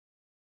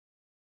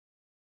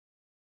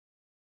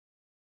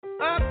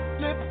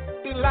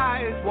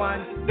lives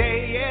one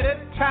day at a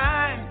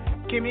time.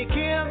 Kimmy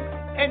Kim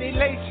and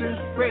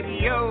Elations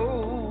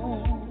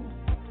Radio.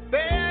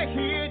 They're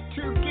here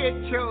to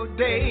get your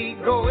day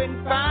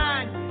going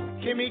fine.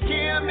 Kimmy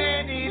Kim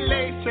and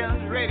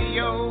Elations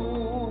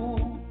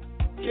Radio.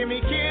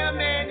 Kimmy Kim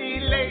and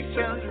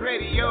Elations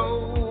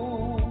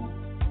Radio.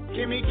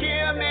 Kimmy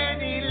Kim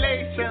and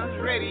Elations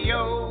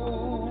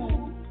Radio.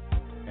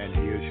 And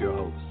here's your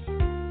host,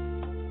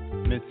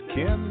 Miss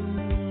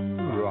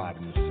Kim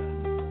Robinson.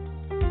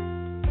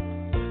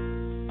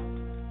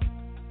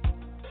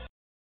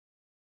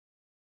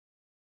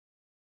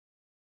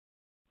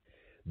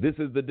 This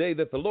is the day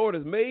that the Lord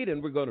has made,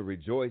 and we're going to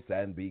rejoice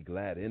and be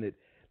glad in it.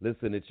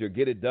 Listen, it's your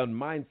Get It Done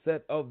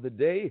mindset of the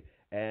day,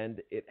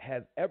 and it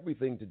has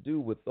everything to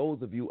do with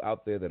those of you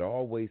out there that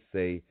always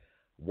say,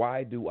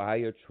 why do I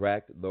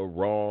attract the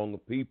wrong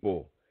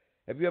people?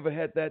 Have you ever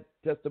had that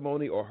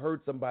testimony or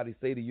heard somebody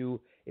say to you,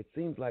 it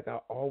seems like I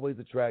always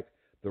attract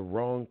the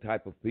wrong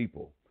type of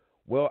people?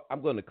 Well,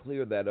 I'm going to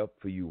clear that up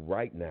for you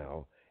right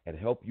now and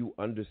help you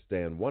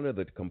understand one of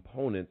the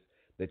components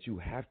that you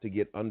have to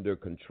get under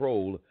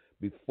control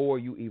before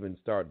you even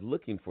start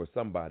looking for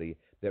somebody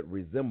that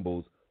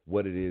resembles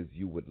what it is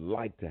you would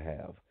like to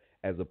have,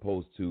 as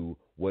opposed to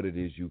what it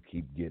is you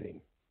keep getting.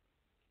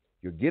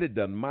 Your Get It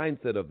Done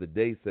mindset of the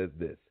day says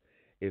this: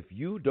 if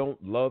you don't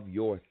love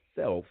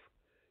yourself,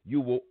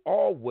 you will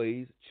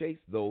always chase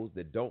those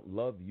that don't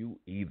love you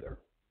either.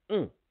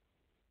 You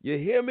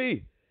hear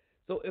me?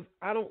 So if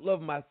I don't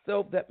love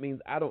myself, that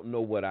means I don't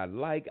know what I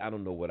like. I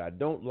don't know what I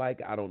don't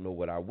like. I don't know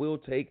what I will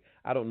take.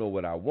 I don't know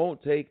what I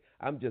won't take.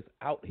 I'm just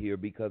out here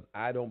because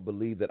I don't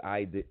believe that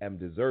I am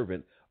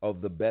deserving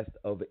of the best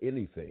of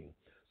anything.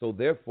 So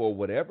therefore,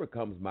 whatever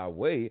comes my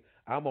way,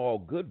 I'm all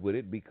good with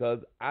it because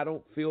I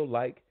don't feel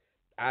like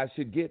I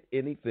should get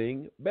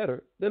anything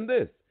better than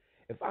this.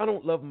 If I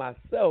don't love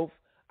myself,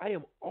 I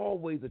am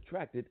always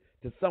attracted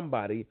to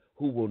somebody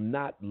who will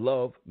not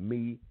love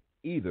me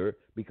either,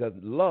 because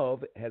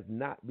love has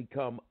not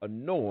become a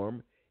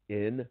norm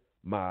in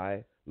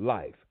my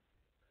life.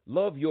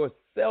 Love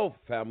yourself,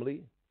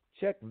 family.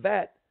 Check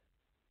that,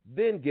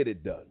 then get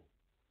it done.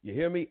 You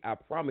hear me? I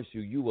promise you,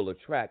 you will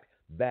attract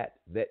that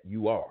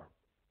you are.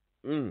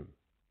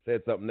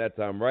 Said something that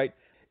time, right?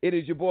 It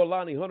is your boy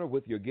Lonnie Hunter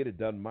with your Get It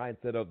Done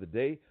mindset of the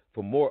day.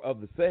 For more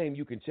of the same,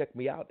 you can check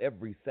me out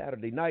every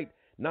Saturday night,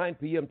 9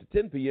 p.m. to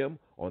 10 p.m.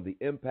 on the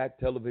Impact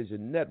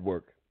Television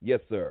Network. Yes,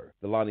 sir.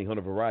 The Lonnie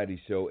Hunter Variety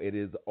Show. It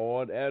is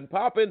on and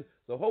popping,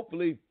 so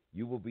hopefully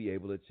you will be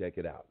able to check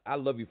it out. I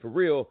love you for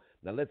real.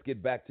 Now let's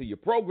get back to your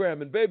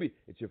programming, baby.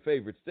 It's your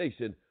favorite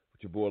station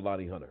with your boy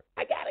Lonnie Hunter.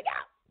 I gotta go.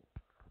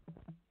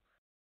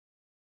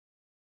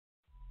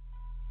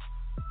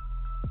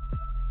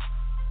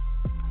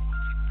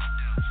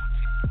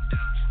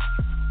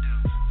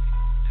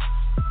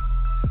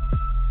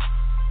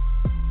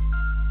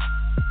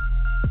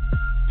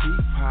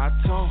 I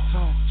talk,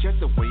 check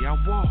the way I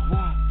walk,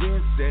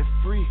 been set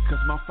free, cause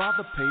my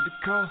father paid the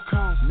cost.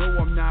 No,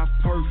 I'm not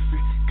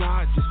perfect,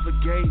 God just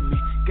forgave me,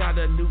 got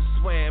a new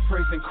swag,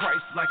 praising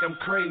Christ like I'm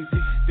crazy.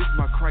 This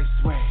my Christ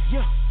swag,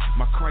 yeah,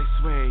 my Christ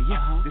swag,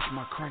 yeah, this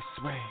my Christ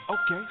swag,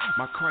 okay,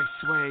 my Christ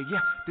swag,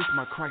 yeah, this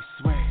my Christ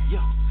swag,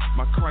 yeah,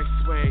 my Christ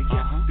swag,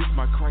 yeah, this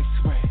my Christ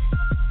swag,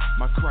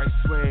 my Christ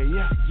swag,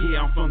 yeah,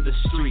 I'm from the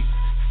streets.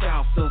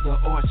 South of the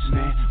arch,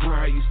 man, where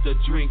I used to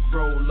drink,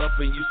 roll up,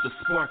 and used to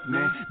spark,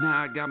 man.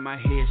 Now I got my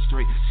head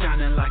straight,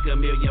 shining like $1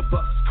 million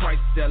bucks. Christ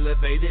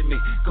elevated me,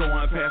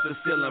 going past the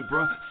ceiling,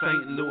 bruh.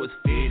 St. Louis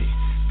fitted,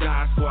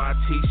 God Squad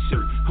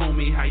t-shirt.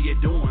 Homie, how you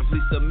doing?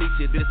 Pleased to meet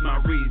you, this my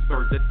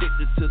rebirth.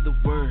 Addicted to the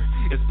word,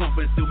 it's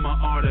pumping through my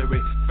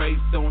artery. Faith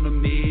on the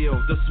meal,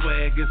 the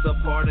swag is a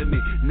part of me.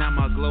 Now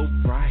my glow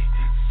bright,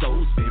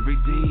 soul's been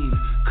redeemed,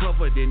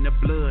 covered in the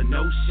blood,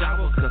 no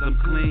shower, cause I'm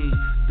clean.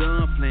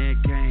 Done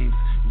playing games,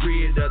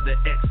 rid of the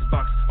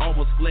Xbox,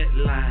 almost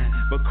flatline,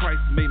 but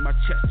Christ made my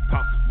chest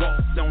pop,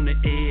 walked on the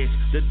edge,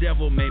 the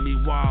devil made me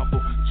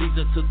wobble,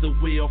 Jesus took the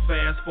wheel,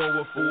 fast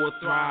forward full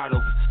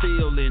throttle,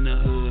 still in the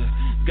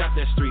hood, got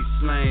that street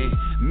slang,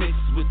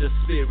 mixed with the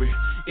spirit,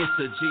 it's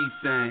a G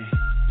thing.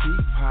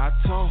 Peep how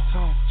I talk,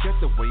 check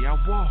the way I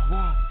walk,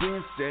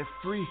 been set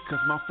free, cause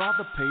my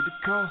father paid the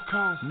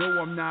cost. No,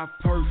 I'm not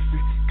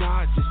perfect,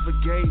 God just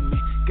forgave me,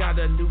 got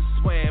a new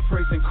swag,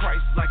 praising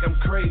Christ like I'm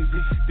crazy.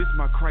 This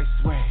my Christ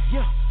swag,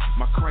 yeah,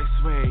 my Christ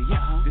swag,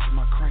 yeah, this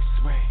my Christ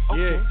swag,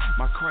 okay, yeah.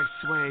 My Christ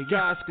swag, yeah,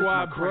 God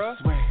Squad,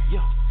 bruh, swag,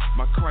 yeah,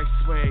 my Christ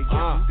swag,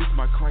 yeah, this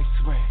my Christ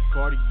swag,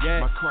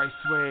 Cardiac, my Christ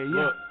swag,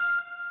 yeah. Look.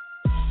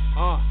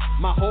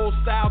 My whole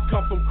style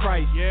come from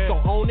Christ, yeah.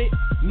 So own it,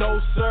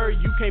 no sir,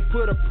 you can't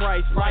put a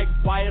price. Like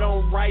white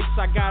on rice,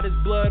 I got his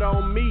blood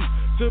on me.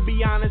 To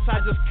be honest, I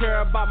just care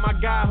about my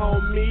guy,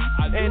 homie.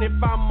 And if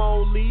I'm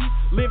only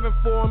living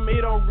for him,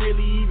 it don't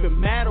really even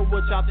matter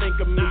what y'all think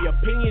of me.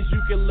 Opinions,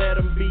 you can let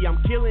them be.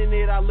 I'm killing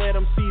it, I let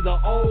them see the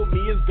old me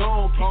is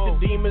gone.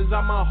 Keep the demons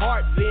out my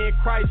heart, then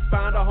Christ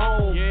found a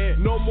home. Yeah.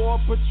 No more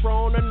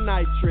Patron or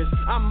nitrous.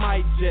 I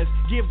might just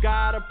give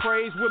God a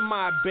praise with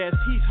my best.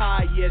 He's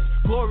high, yes.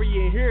 Glory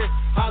in here,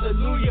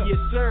 hallelujah, yes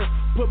sir.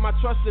 Put my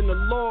trust in the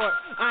Lord,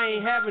 I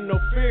ain't having no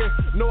fear.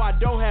 No, I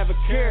don't have a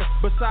care.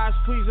 Besides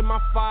pleasing my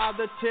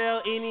Father,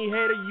 tell any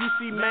hater you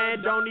see,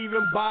 man, don't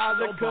even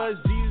bother. Cause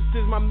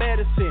Jesus is my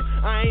medicine.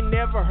 I ain't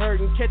never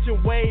hurting,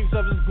 catching waves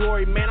of his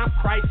glory. Man, I'm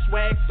Christ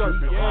swag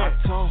surfing. I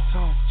talk,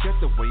 check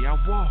the way I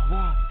walk.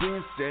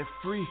 Been set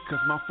free, cause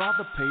my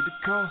Father paid the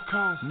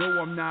cost. No,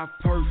 I'm not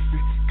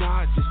perfect,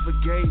 God just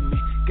forgave me.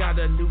 Got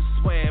a new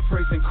swag,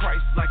 praising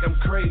Christ like I'm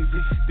crazy.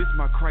 This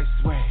my Christ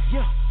swag,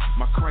 yeah.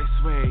 My Christ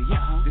swag,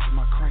 yeah. This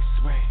my Christ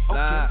swag,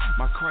 okay.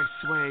 My Christ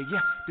swag, yeah.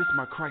 This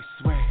my Christ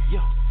swag,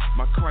 yeah.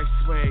 My Christ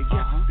swag,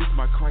 yeah. This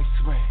my Christ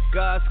swag.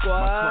 God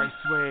Squad. My Christ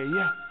swag,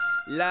 yeah.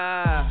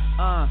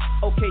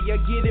 Okay, I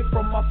get it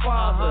from my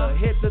father.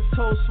 Head to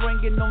toe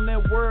swinging on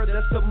that word,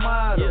 that's the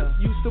motto.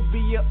 Used to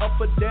be a up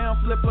or down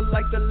flipper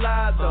like the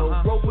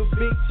Lotto. Roll with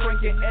Big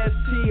Frank and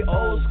ST,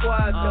 old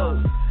squad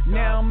though.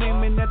 Now I'm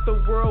aiming at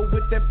the world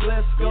with that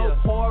blessed scope.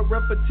 Hard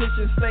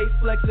repetition, stay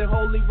flexing,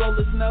 holy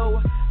rollers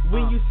know.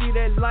 When you see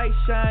that light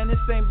shine, this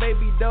ain't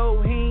baby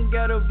dough. He ain't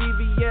got a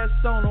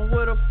VVS on him,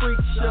 what a freak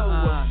show.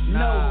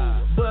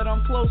 No, but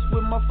I'm close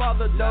with my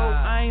father though.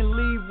 I ain't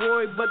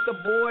Leroy, but the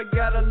boy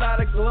got a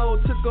lot of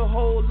glow. Took a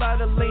whole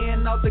lot of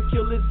laying out to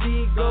kill his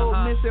ego.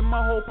 Missing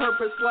my whole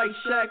purpose like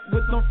Shaq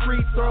with them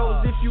free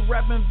throws. If you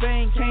rap in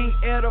vain, can't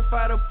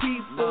edify the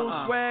people.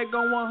 Swag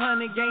on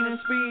 100, gaining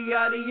speed,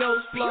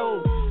 adios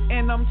flow.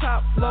 And I'm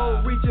top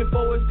flow, reaching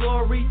for his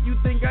glory. You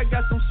think I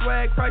got some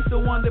swag? Christ the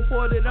one that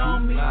poured it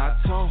on me. I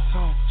talk,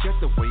 check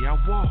the way I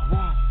walk.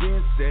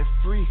 Been set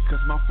free, cause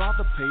my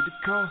Father paid the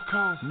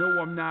cost. No,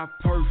 I'm not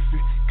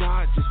perfect,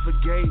 God just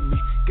forgave me.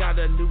 Got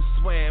a new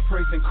swag,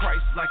 praising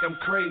Christ like I'm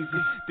crazy.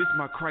 This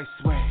my Christ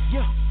swag,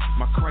 yeah.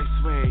 My Christ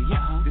swag,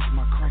 yeah. This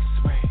my Christ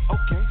swag,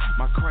 okay.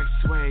 My Christ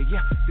swag,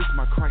 yeah. This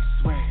my Christ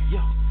swag,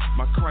 yeah.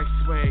 My Christ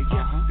swag,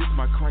 yeah. This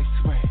my Christ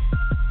swag.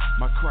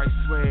 My Christ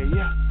swag,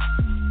 yeah.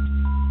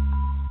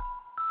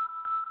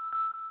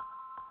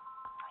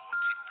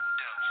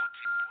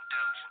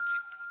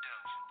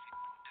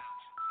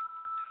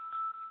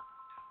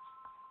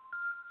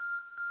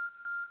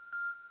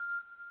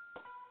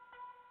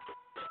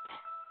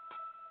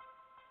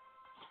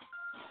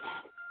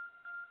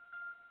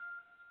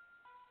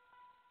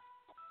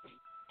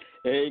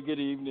 Hey, good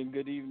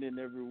evening,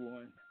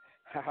 everyone.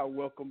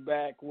 Welcome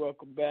back.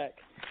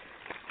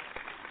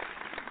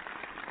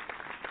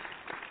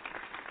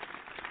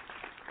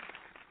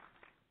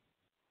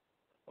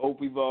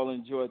 Hope we've all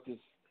enjoyed this,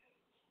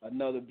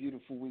 another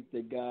beautiful week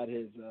that God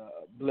has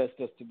blessed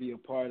us to be a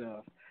part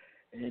of.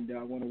 And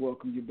I want to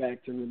welcome you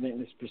back to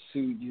Relentless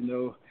Pursuit. You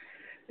know,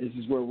 this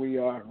is where we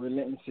are,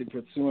 relentlessly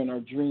pursuing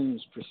our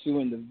dreams,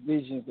 pursuing the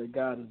visions that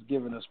God has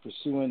given us,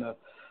 pursuing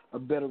a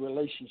better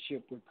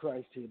relationship with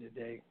Christ here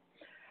today.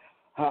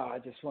 I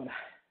just want to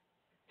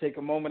take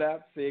a moment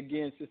out, say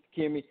again, Sister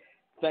Kimmy,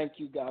 thank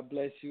you, God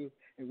bless you,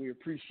 and we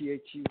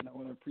appreciate you, and I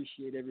want to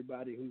appreciate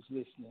everybody who's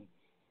listening.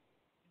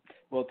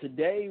 Well,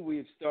 today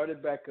we've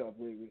started back up.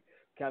 We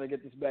kind of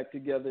get this back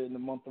together in the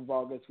month of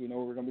August. We know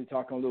we're going to be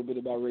talking a little bit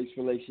about race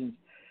relations,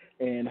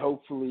 and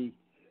hopefully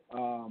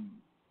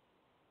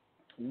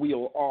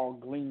we'll all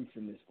glean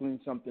from this, glean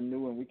something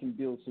new, and we can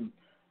build some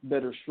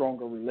better,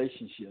 stronger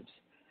relationships.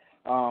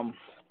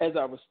 As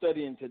I was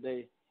studying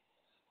today,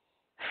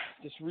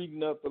 just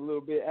reading up a little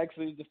bit.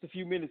 Actually, just a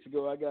few minutes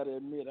ago, I got to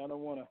admit, I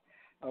don't want to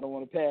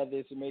pad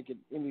this and make it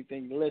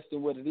anything less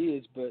than what it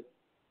is, but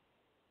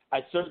I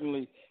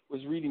certainly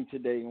was reading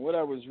today, and what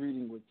I was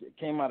reading it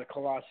came out of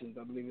Colossians.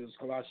 I believe it was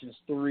Colossians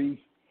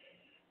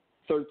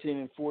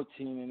 3:13 and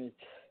 14, and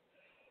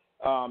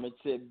it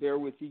said, "Bear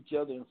with each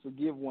other and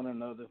forgive one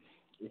another.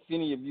 If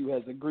any of you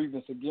has a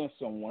grievance against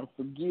someone,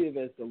 forgive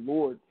as the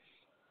Lord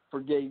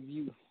forgave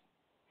you.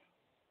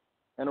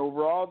 And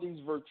over all these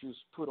virtues,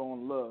 put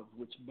on love,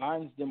 which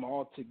binds them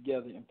all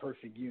together in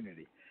perfect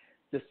unity."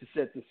 Just to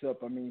set this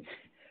up, I mean,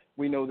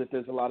 we know that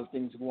there's a lot of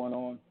things going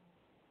on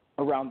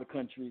around the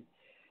country,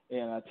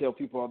 and I tell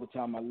people all the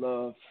time I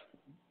love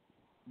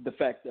the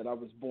fact that I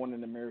was born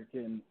in America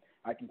and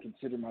I can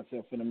consider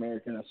myself an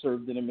American. I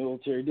served in the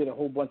military, did a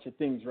whole bunch of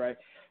things, right?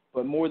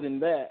 But more than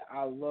that,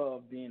 I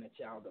love being a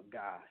child of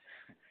God,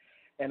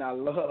 and I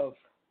love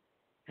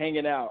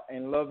hanging out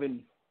and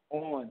loving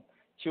on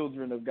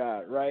children of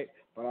God, right?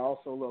 But I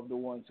also love the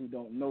ones who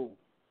don't know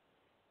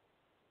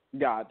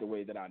God the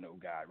way that I know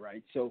God,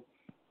 right? So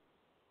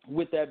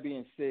with that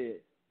being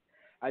said,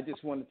 I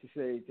just wanted to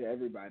say to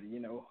everybody, you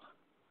know,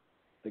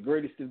 the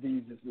greatest of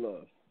these is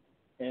love.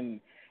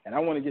 And I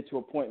want to get to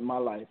a point in my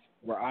life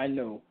where I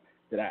know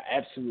that I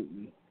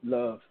absolutely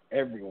love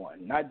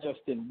everyone, not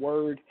just in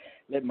word,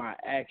 let my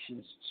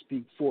actions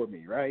speak for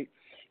me, right?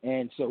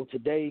 And so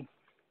today,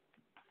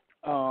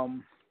 I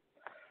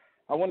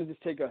want to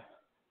just take a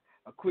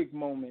quick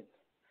moment,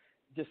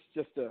 just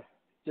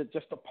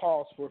to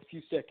pause for a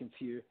few seconds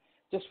here,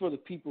 just for the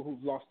people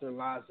who've lost their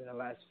lives in the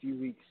last few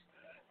weeks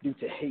due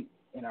to hate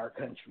in our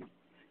country,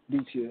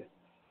 due to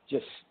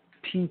just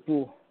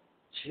people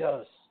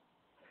just,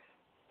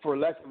 for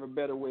lack of a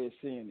better way of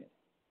saying it,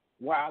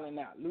 wilding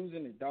out,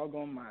 losing their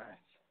doggone minds.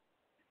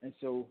 And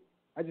so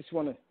I just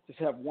want to just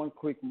have one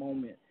quick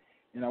moment,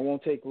 and I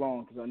won't take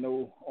long because I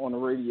know on the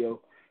radio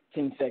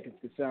 10 seconds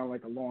could sound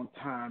like a long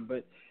time,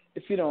 but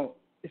if y'all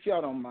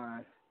don't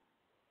mind,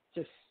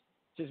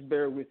 just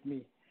bear with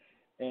me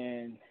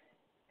and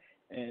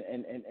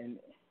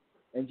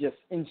just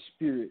in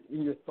spirit,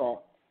 in your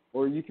thought,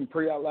 or you can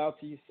pray out loud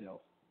to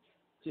yourself.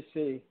 Just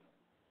say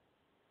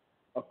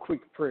a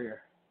quick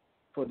prayer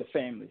for the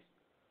families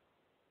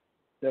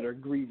that are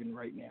grieving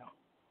right now.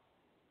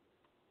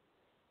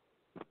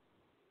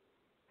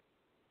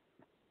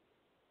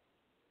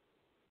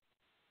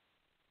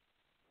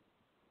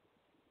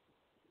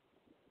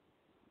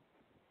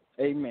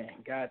 Amen.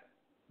 God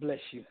bless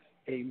you.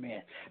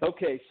 Amen.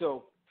 Okay,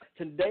 so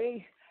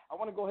today I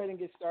want to go ahead and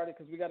get started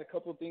because we got a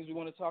couple of things we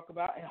want to talk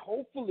about, and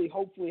hopefully,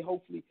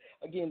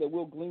 again, that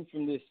we'll glean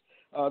from this.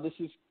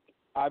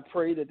 I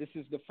pray that this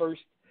is the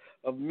first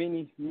of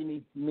many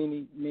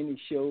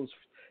shows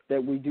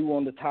that we do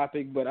on the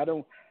topic, but I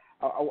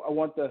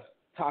want the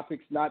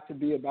topics not to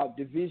be about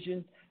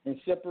division and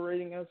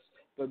separating us,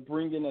 but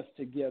bringing us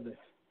together.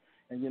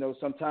 And,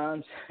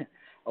 sometimes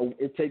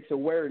it takes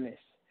awareness.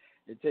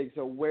 It takes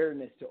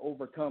awareness to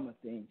overcome a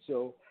thing.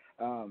 So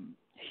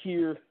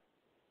here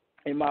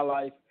in my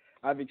life,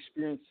 I've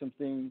experienced some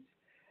things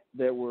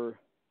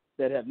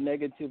that have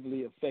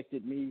negatively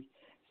affected me.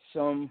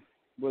 Some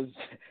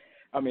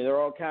there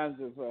are all kinds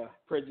of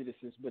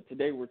prejudices, but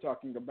today we're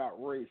talking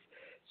about race.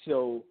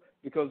 So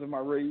because of my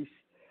race,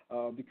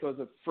 because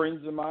of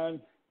friends of mine,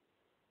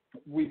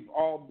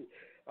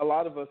 a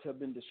lot of us have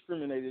been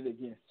discriminated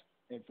against.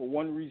 And for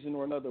one reason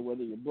or another,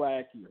 whether you're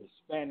black, you're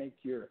Hispanic,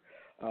 you're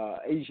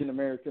Asian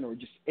American, or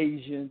just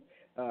Asian,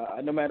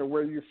 no matter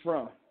where you're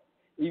from,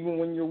 even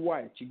when you're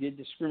white, you get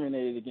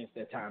discriminated against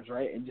at times,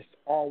 right? And just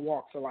all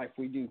walks of life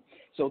we do.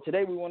 So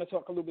today we want to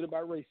talk a little bit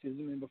about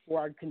racism. And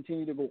before I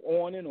continue to go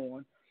on and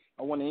on,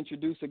 I want to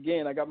introduce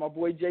again, I got my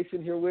boy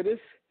Jason here with us.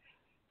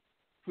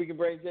 If we can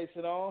bring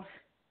Jason on.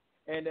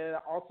 And then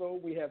also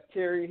we have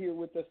Terry here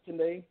with us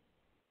today.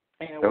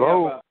 And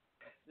hello.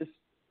 We have,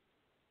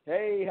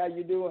 hey, how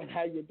you doing?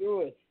 How you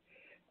doing?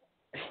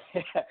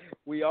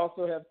 We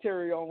also have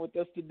Terry on with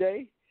us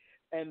today.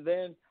 And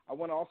then I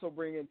want to also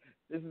bring in,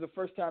 this is the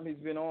first time he's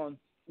been on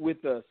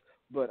with us,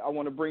 but I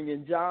want to bring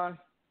in John.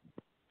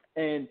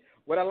 And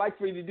what I'd like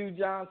for you to do,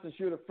 John, since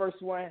you're the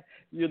first one,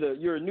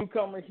 you're a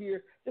newcomer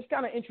here, just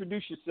kind of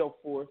introduce yourself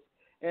for us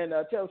and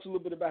tell us a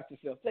little bit about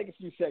yourself. Take a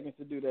few seconds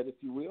to do that, if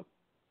you will.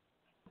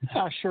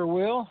 I sure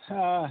will.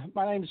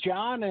 My name's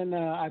John, and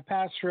I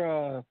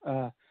pastor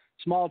a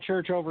small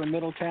church over in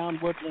Middletown,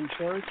 Woodland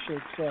Church.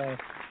 It's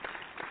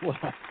well,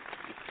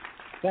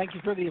 thank you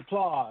for the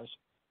applause,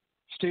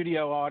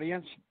 studio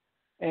audience.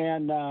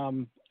 And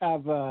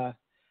I've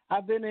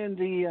been in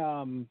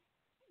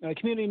the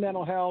community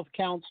mental health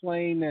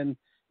counseling and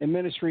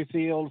ministry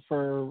field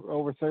for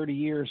over 30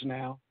 years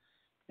now,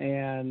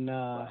 and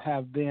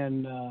have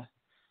been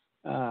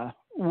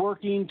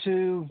working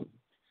to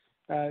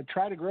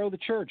try to grow the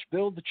church,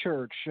 build the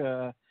church,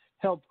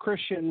 help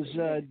Christians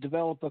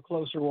develop a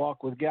closer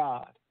walk with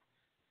God.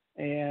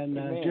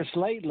 And just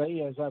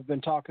lately, as I've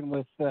been talking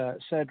with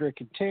Sedric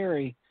and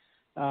Terry,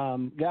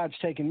 God's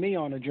taken me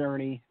on a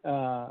journey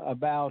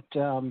about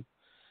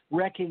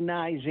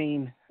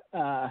recognizing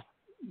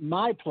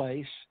my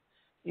place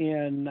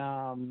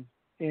in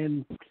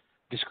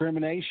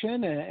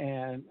discrimination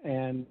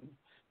and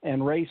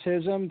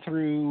racism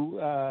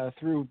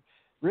through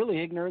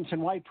really ignorance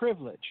and white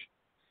privilege.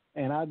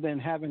 And I've been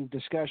having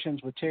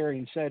discussions with Terry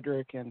and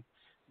Sedric, and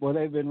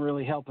they've been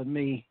really helping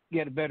me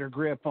get a better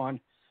grip on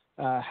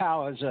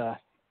how, as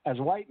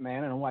a white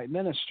man and a white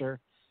minister,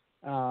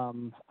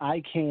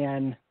 I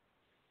can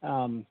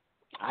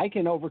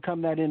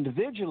overcome that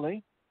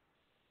individually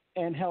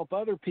and help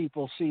other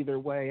people see their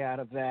way out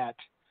of that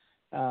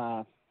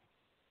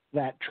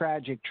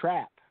tragic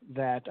trap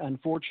that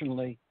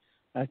unfortunately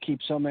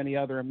keeps so many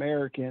other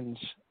Americans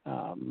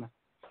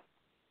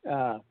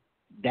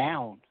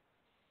down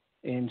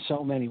in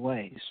so many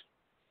ways.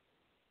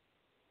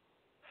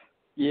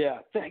 Yeah,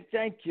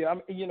 thank you.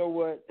 You know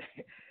what?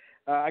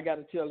 I got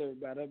to tell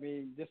everybody. I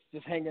mean,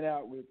 just hanging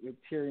out with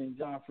Terry and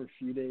John for a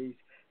few days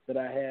that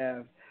I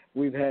have,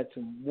 we've had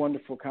some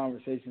wonderful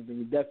conversations,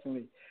 and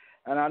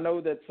and I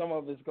know that some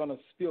of it's going to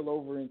spill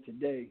over in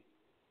today,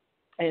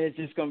 and it's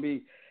just going to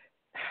be.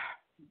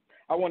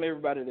 I want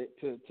everybody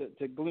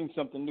to glean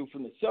something new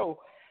from this. So,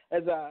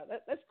 let's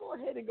go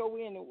ahead and go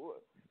in.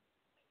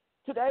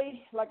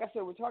 Today, like I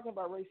said, we're talking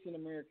about race in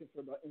America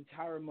for the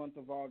entire month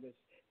of August,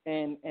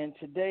 and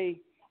today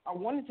I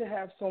wanted to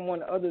have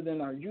someone other than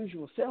our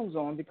usual selves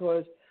on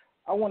because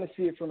I want to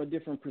see it from a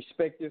different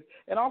perspective,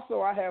 and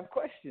also I have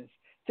questions.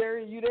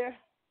 Terry, you there?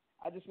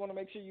 I just want to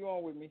make sure you're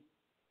on with me.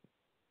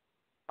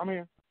 I'm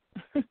here.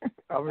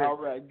 All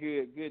right,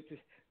 good to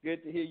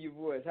hear your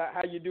voice.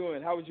 How you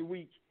doing? How was your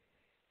week?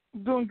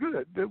 Doing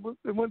good.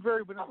 It went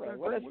very good.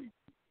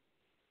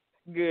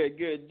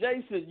 Good.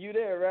 Jason, you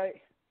there,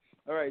 right?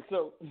 All right,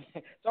 so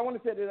I want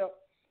to set it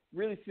up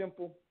really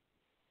simple.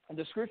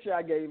 The scripture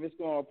I gave is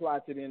going to apply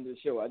to the end of the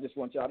show. I just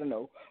want y'all to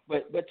know.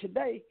 But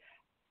today,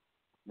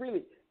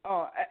 really,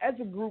 as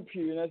a group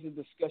here and as a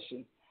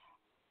discussion,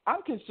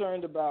 I'm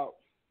concerned about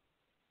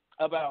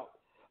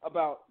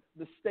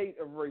the state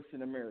of race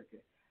in America.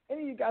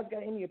 Any of you guys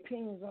got any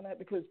opinions on that?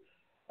 Because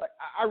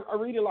I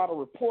read a lot of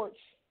reports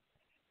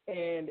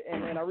and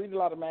I read a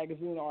lot of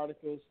magazine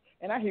articles,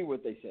 and I hear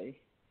what they say.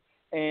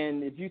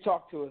 And if you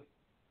talk to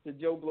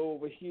Joe Blow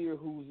over here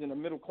who's in a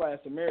middle-class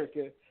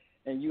America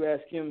and you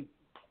ask him,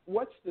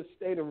 what's the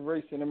state of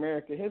race in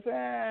America? He'll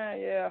say,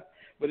 yeah.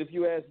 But if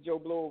you ask Joe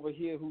Blow over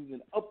here who's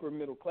in upper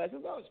middle class,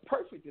 he'll say, oh, it's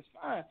perfect, it's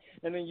fine.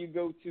 And then you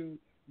go to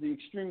the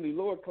extremely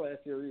lower class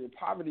area,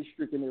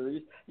 poverty-stricken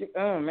areas,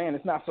 oh, man,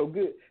 it's not so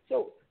good.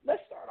 So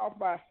let's start off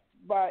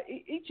by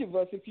each of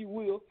us, if you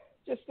will,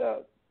 just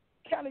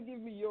kind of give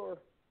me your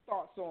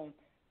thoughts on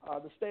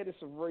the status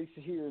of race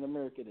here in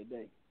America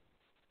today.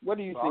 What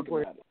do you think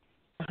about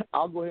it?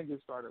 I'll go ahead and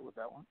get started with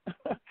that one.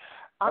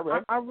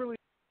 I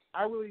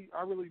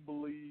really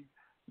believe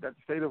that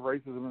the state of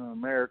racism in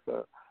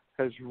America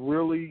has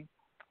really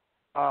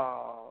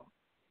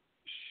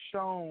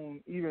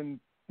shown even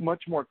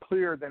much more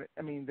clear than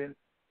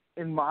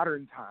in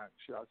modern times,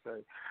 should I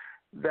say,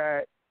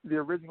 that the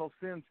original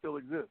sin still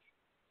exists.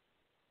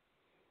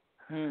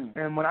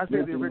 And when I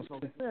say the original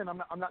sin,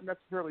 I'm not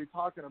necessarily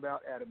talking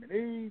about Adam and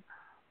Eve,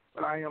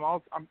 but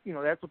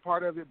that's a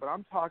part of it. But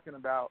I'm talking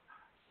about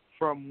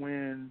from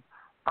when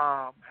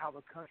how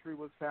the country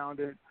was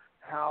founded,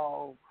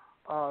 how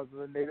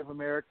the Native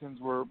Americans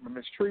were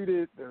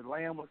mistreated, their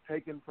land was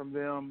taken from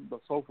them,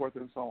 so forth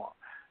and so on.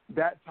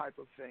 That type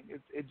of thing.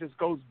 It just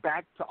goes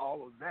back to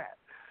all of that.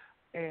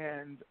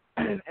 And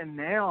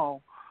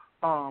now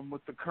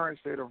with the current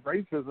state of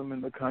racism in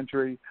the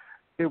country,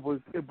 it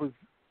was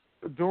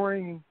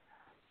during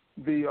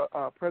the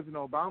President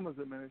Obama's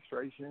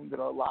administration that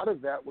a lot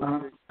of that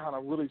was kind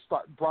of really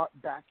brought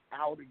back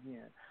out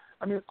again.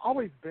 I mean, it's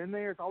always been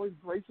there.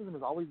 Racism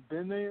has always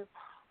been there,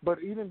 but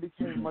it even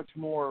became much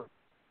more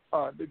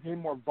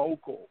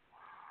vocal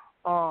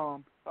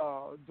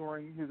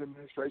during his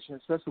administration,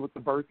 especially with the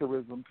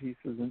birtherism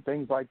pieces and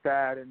things like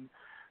that. And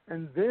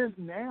then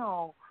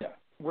now,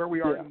 where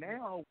we are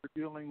now,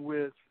 we're dealing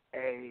with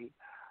a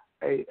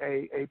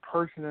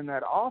person in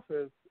that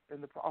office, in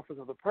the office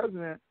of the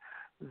president,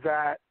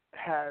 that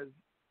has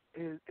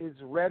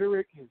his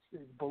rhetoric,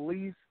 his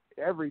beliefs,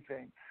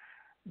 everything,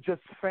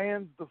 just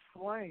fans the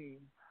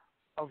flame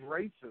of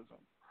racism.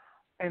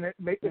 And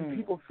and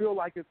people feel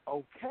like it's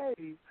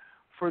okay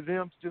for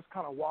them to just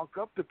kind of walk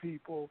up to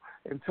people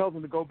and tell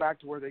them to go back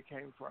to where they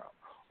came from,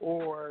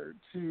 or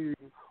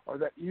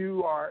that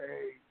you are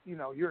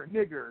you're a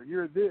nigger,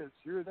 you're this,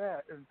 you're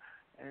that,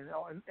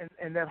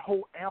 and that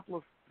whole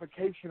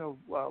amplification of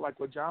like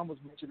what John was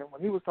mentioning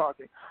when he was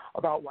talking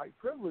about white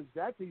privilege,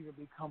 that's even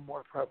become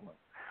more prevalent.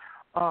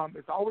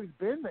 It's always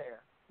been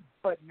there,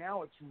 but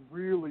now it's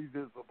really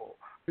visible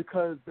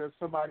because there's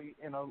somebody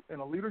in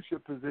a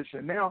leadership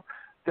position now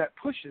that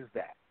pushes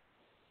that.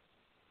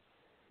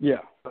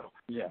 Yeah. So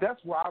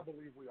that's where I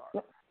believe we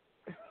are.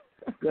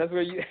 That's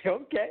where you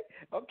okay.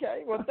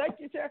 Well, thank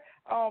you, Chair.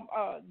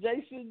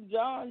 Jason,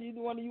 John, you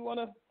want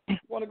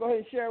to go ahead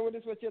and share with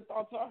us what your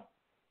thoughts are?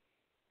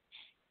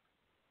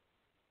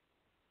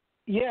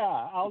 Yeah,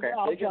 I'll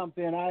jump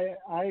in.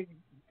 I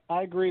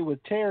agree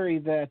with Terry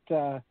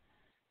that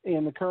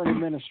in the current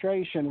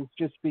administration it's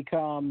just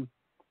become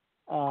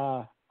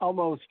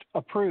almost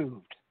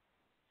approved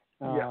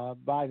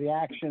by the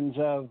actions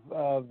of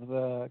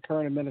the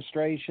current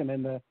administration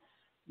and the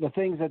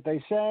things that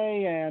they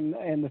say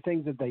and the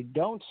things that they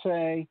don't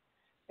say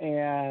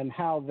and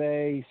how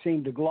they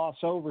seem to gloss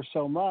over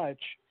so much.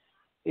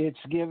 It's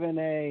given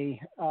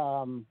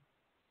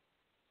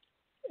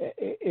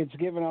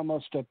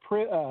almost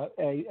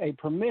a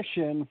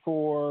permission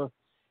for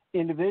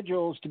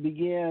individuals to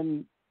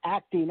begin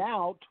acting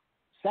out,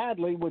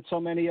 sadly, what so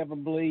many of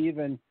them believe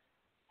and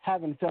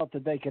haven't felt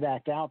that they could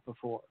act out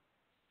before.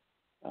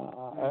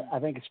 I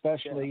think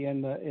especially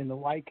in the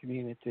white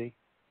community.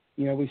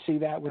 We see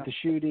that with the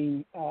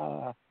shooting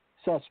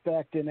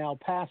suspect in El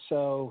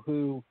Paso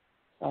who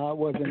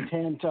was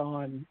intent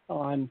on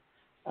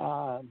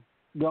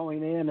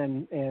going in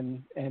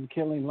and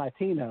killing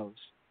Latinos.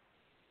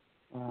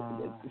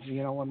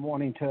 And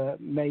wanting to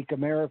make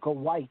America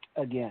white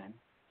again.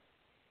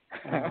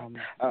 And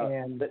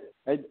ain't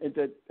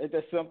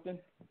that something?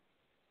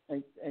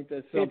 Ain't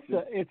that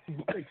something? It's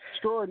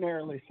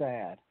extraordinarily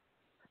sad.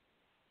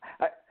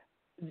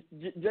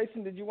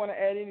 Jason, did you want to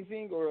add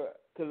anything, or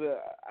because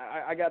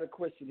I got a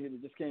question here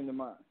that just came to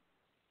mind?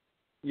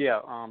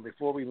 Yeah.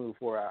 Before we move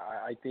forward,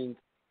 I think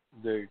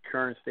the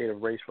current state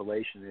of race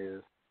relation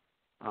is,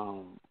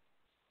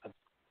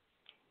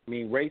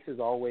 race has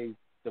always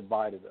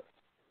divided us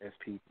as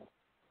people.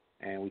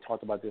 And we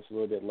talked about this a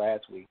little bit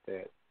last week,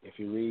 that if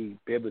you read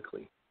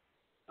biblically,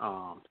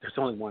 there's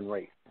only one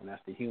race, and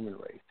that's the human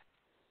race.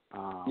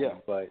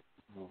 But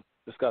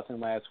discussing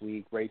last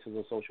week, race is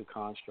a social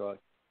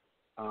construct.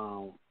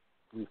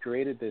 We've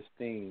created this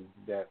thing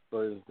that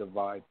further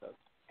divides us.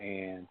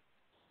 And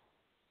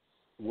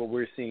what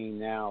we're seeing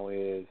now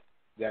is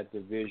that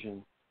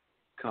division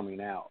coming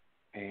out.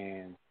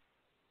 And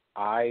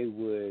I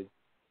would,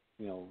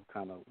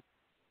 kind of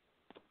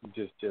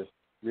just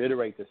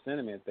reiterate the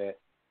sentiment that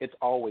it's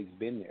always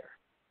been there.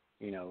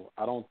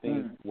 I don't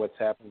think what's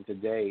happening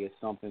today is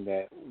something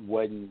that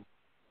wasn't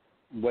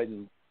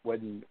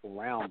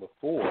around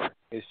before.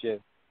 It's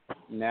just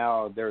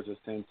now there's a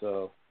sense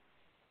of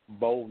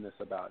boldness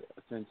about it,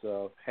 a sense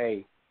of,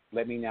 hey,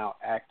 let me now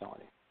act on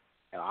it.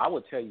 And I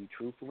would tell you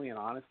truthfully and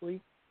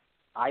honestly,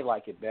 I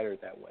like it better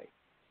that way.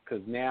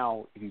 Because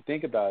now, if you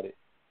think about it,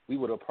 we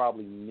would have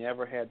probably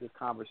never had this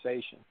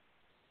conversation.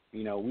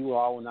 We will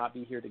all not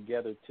be here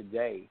together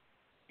today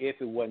if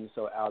it wasn't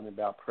so out and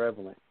about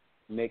prevalent,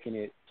 making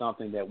it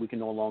something that we can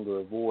no longer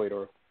avoid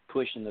or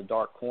push in the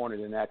dark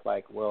corners and act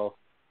like, well,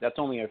 that's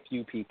only a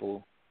few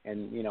people,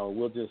 and,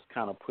 we'll just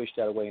kind of push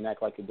that away and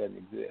act like it doesn't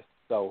exist.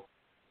 So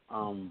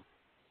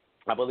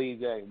I believe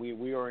that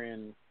we are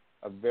in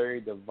a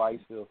very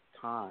divisive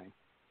time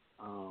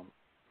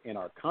in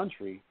our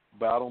country,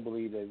 but I don't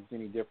believe that it's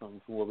any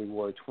different from where we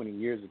were 20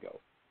 years ago.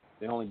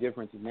 The only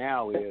difference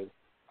now is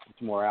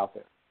it's more out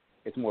there.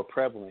 It's more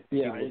prevalent.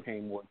 Yeah, people are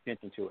paying more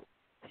attention to it.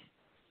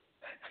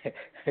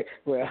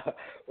 well,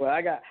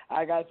 I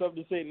got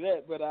something to say to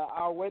that, but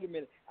I'll wait a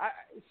minute. I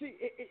see,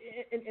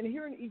 and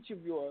hearing each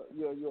of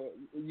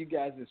you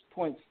guys'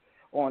 points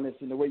on this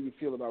and the way you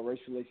feel about race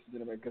relations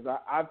in America, because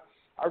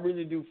I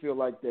really do feel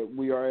like that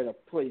we are at a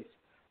place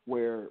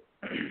where,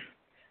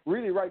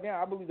 really right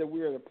now, I believe that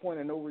we're at a point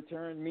of no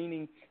return,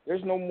 meaning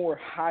there's no more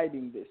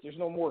hiding this. There's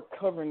no more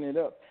covering it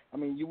up. I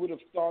mean, you would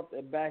have thought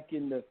that back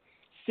in the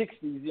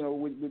 60s,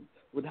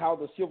 with how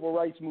the civil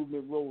rights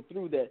movement rolled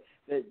through that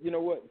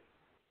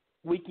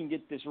we can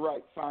get this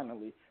right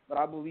finally. But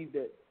I believe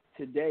that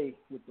today,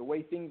 with the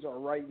way things are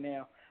right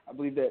now, I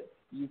believe that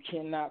you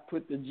cannot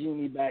put the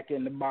genie back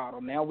in the bottle.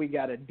 Now we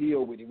got to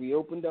deal with it. We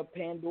opened up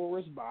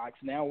Pandora's box.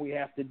 Now we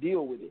have to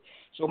deal with it.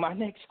 So my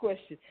next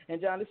question, and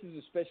John, this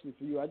is especially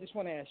for you. I just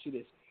want to ask you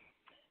this,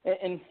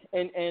 and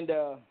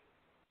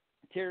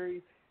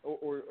Terry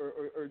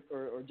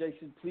or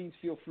Jason, please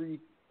feel free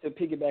to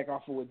piggyback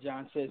off of what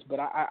John says. But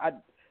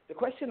the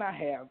question I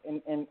have,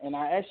 and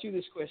I asked you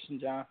this question,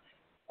 John,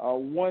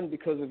 one,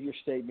 because of your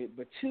statement,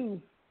 but two,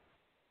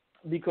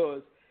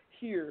 because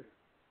here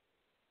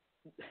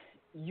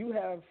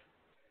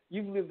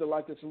you've lived a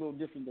life that's a little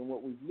different than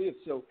what we've lived.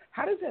 So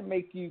how does that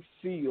make you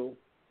feel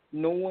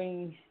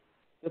knowing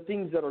the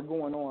things that are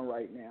going on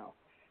right now?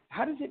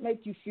 How does it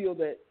make you feel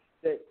that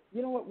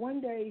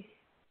one day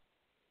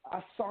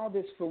I saw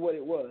this for what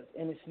it was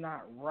and it's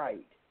not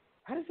right?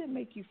 How does that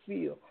make you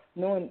feel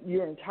knowing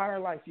your entire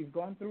life, you've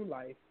gone through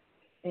life,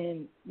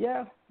 and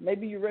yeah,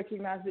 maybe you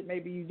recognized it,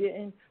 maybe you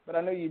didn't, but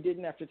I know you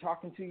didn't after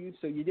talking to you,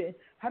 so you didn't.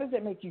 How does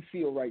that make you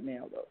feel right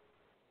now, though?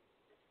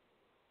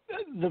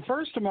 The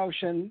first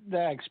emotion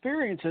that I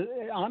experience,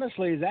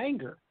 honestly, is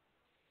anger.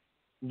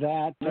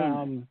 That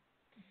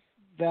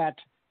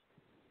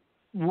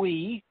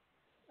we,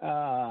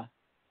 the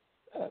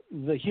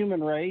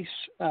human race,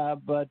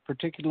 but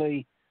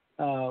particularly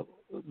the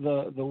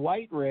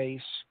white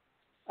race,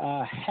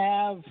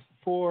 have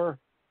for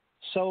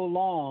so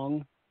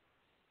long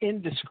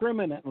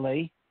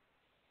indiscriminately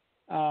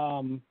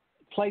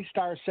placed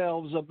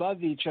ourselves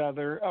above each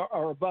other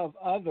or above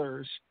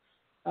others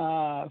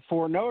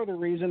for no other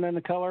reason than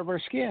the color of our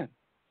skin.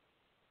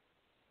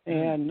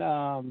 And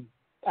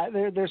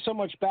there's so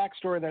much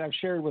backstory that I've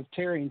shared with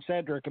Terry and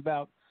Sedric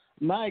about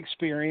my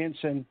experience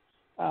and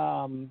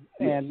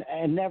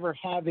never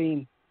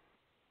having,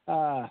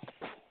 I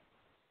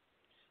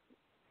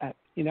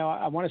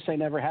want to say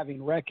never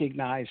having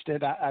recognized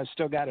it. I've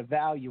still got to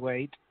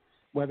evaluate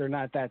whether or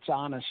not that's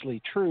honestly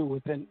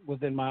true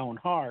within my own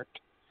heart.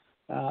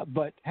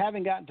 But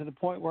having gotten to the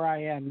point where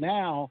I am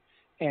now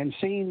and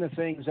seeing the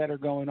things that are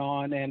going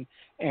on and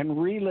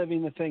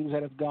reliving the things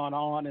that have gone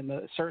on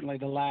in certainly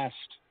the last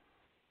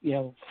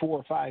 4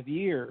 or 5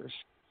 years,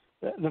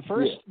 the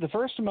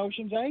first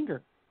emotion's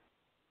anger.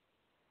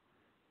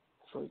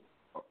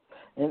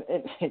 And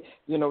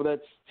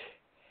that's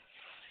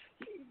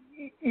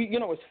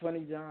what's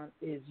funny, John,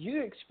 is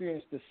you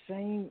experience the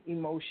same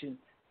emotion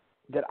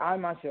that I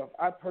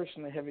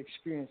personally have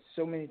experienced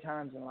so many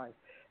times in life,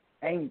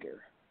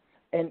 anger.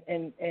 And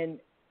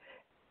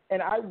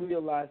I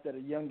realized at a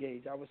young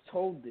age, I was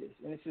told this,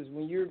 and it says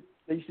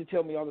they used to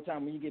tell me all the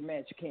time, when you get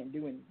mad, you can't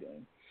do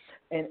anything.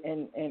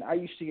 And I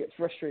used to get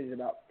frustrated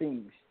about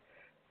things.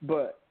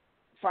 But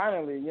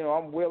finally,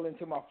 I'm well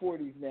into my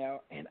 40s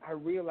now, and I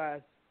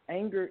realized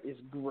anger is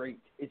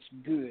great. It's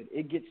good.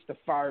 It gets the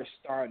fire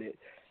started.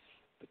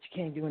 But you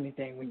can't do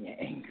anything when you're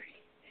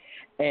angry.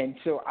 And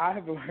so I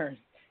have learned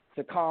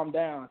to calm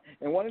down.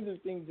 And one of the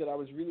things that I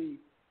was really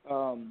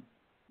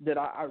that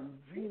I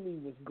really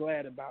was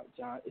glad about,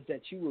 John, is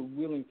that you were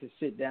willing to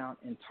sit down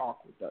and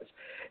talk with us.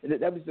 And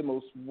that was the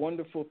most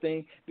wonderful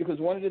thing, because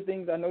one of the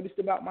things I noticed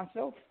about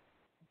myself,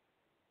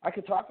 I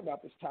could talk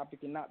about this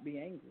topic and not be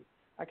angry.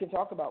 I could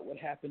talk about what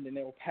happened in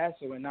El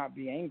Paso and not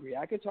be angry.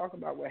 I could talk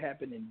about what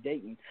happened in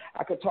Dayton.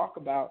 I could talk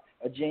about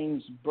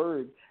James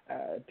Byrd.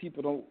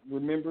 People don't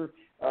remember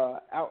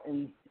out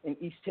in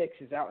East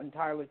Texas, out in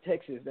Tyler,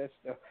 Texas. That's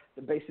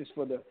the basis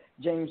for the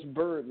James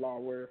Byrd law,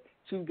 where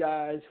two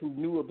guys who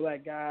knew a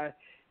black guy,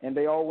 and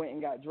they all went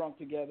and got drunk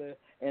together,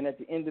 and at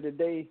the end of the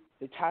day,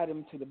 they tied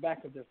him to the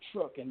back of their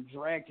truck and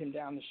dragged him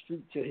down the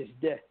street to his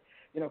death.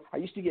 I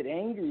used to get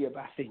angry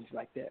about things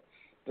like that,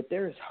 but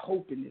there is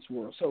hope in this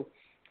world. So,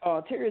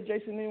 Terry or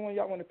Jason, anyone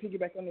y'all want to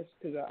piggyback on this?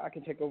 Because I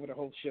can take over the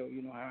whole show.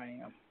 You know how I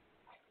am.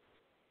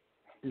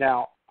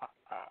 Now,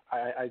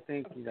 I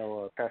think,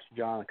 Pastor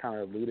John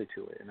kind of alluded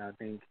to it, and I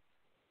think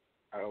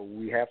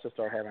we have to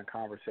start having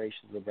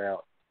conversations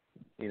about,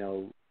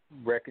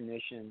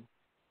 recognition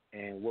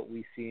and what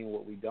we see and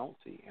what we don't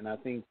see. And I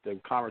think the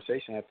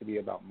conversation has to be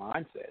about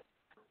mindset.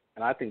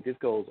 And I think this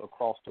goes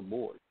across the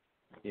board.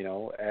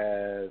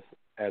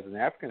 As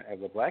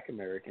a Black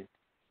American,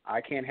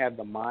 I can't have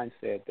the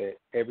mindset that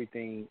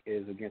everything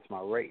is against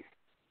my race.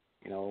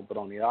 But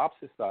on the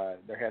opposite side,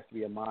 there has to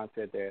be a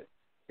mindset that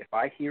if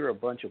I hear a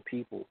bunch of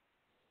people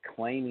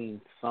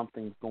claiming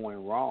something's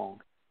going wrong,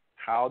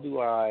 how do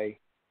I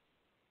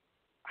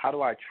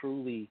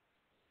truly,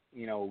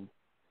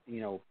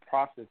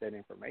 process that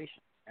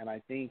information? And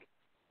I think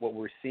what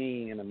we're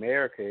seeing in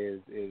America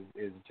is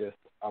just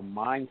a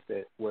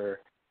mindset where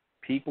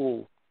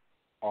people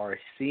are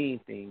seeing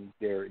things,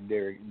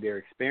 they're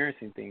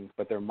experiencing things,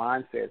 but their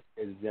mindset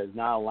is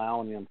not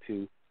allowing them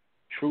to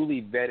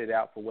truly vet it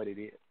out for what it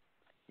is.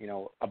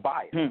 A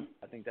bias.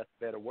 I think that's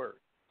a better word.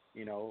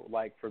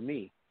 Like for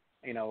me,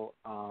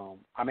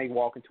 I may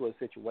walk into a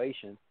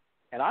situation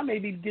and I may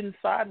be getting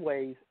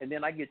sideways and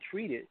then I get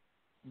treated,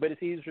 but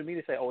it's easy for me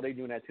to say, oh, they're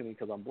doing that to me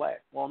because I'm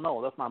black. Well,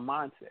 no, that's my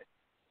mindset.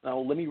 Now,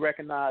 let me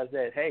recognize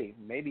that, hey,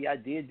 maybe I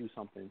did do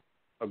something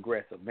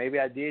aggressive. Maybe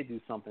I did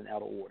do something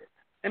out of order.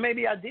 And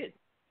maybe I didn't.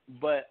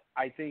 But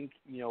I think,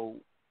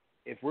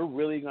 if we're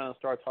really going to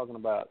start talking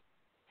about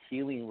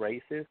healing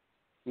races,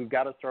 we've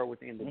got to start with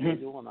the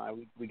individual,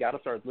 and we got to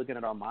start looking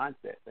at our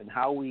mindsets and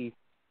how we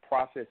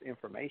process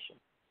information,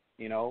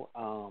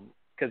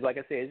 because like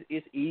I said,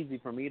 it's easy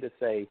for me to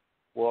say,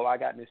 well, I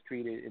got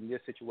mistreated in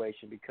this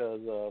situation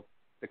because of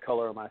the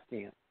color of my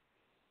skin,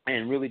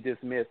 and really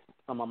dismiss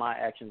some of my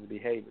actions and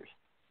behaviors,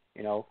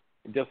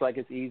 just like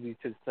it's easy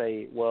to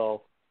say,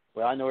 well,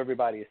 I know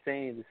everybody is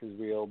saying this is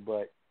real,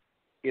 but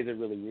is it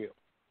really real?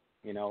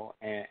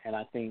 And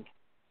I think,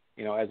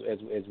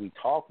 as we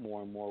talk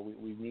more and more,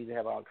 we need to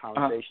have our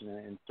conversation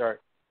and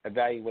start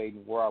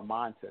evaluating where our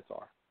mindsets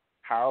are.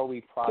 How are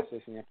we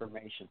processing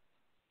information?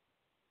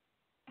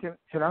 Can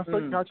I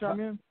chime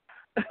in?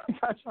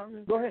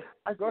 Go ahead.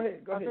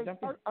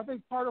 I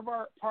think part of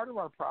our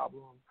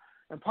problem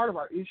and part of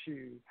our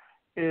issue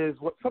is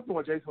what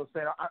Jason was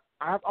saying.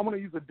 I want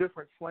to use a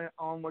different slant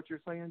on what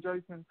you're saying,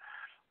 Jason.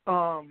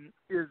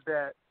 Is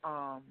that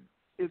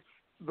it's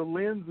the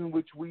lens in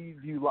which we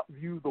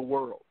view the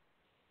world.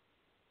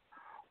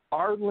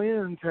 Our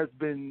lens has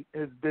been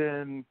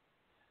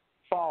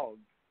fogged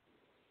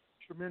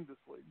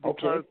tremendously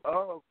because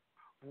of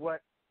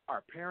what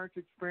our parents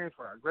experienced,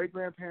 what our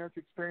great-grandparents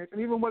experienced,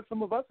 and even what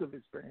some of us have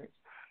experienced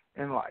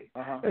in life.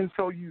 And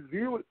so you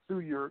view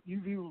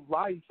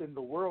life and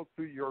the world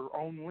through your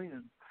own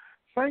lens.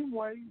 Same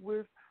way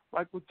with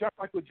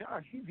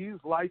John, he views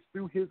life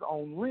through his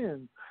own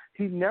lens.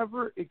 He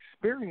never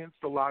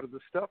experienced a lot of the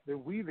stuff that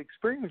we've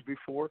experienced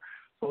before.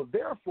 So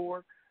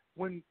therefore,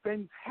 when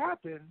things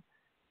happen,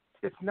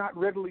 it's not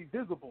readily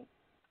visible.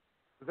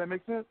 Does that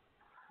make sense?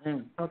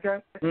 Okay.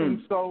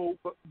 And so,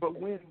 but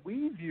when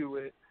we view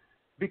it,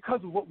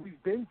 because of what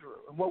we've been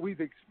through and what we've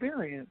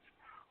experienced,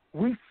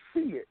 we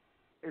see it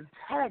and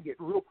tag it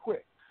real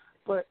quick.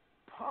 But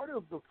part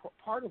of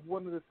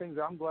one of the things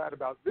I'm glad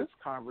about this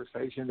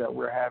conversation that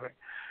we're having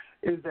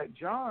is that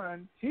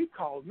John, he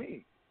called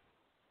me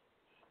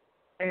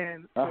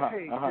and said,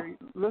 hey,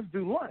 let's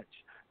do lunch.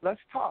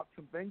 Let's talk.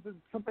 Some things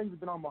have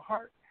been on my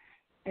heart.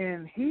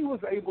 And he was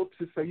able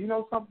to say, you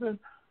know something,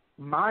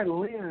 my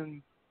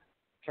lens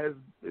has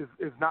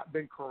not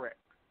been correct.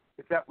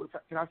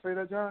 Can I say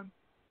that, John?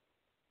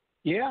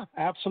 Yeah,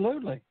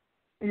 absolutely.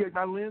 Yeah,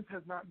 my lens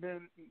has not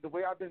been, the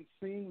way I've been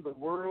seeing the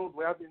world, the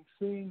way I've been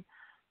seeing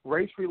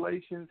race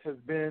relations has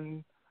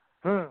been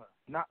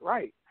not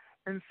right.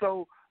 And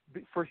so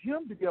for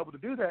him to be able to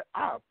do that,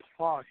 I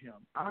applaud him.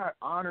 I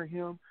honor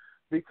him,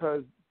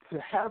 because to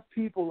have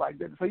people like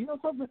that say, you know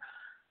something,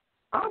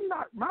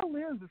 my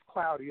lens is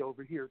cloudy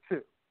over here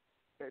too.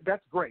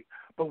 That's great.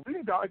 But we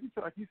need to, like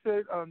you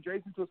said,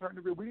 Jason, to a certain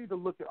degree, we need to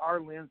look at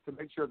our lens to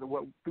make sure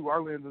that through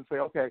our lens and say,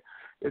 okay,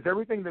 is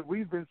everything that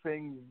we've been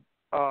seeing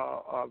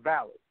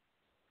valid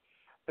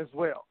as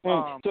well?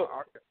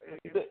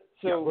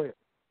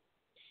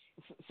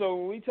 So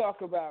when we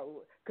talk about,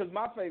 because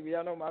my favorite,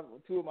 I know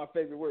two of my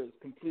favorite words,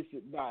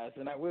 complicit bias,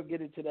 and I will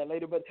get into that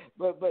later.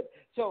 But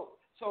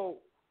so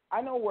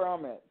I know where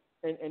I'm at,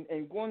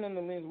 and going on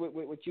the lens with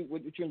what you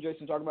and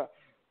Jason talk about.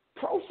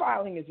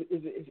 Profiling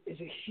is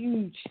a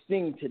huge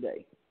thing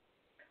today,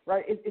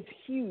 right? It's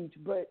huge,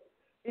 but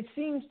it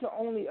seems to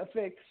only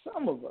affect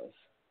some of us.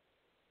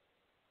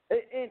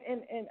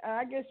 And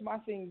I guess my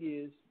thing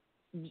is,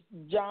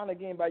 John,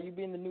 again, by you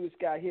being the newest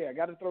guy here, I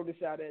got to throw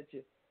this out at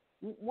you.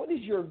 What is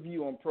your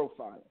view on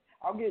profiling?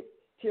 I'll get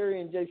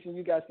Terry and Jason,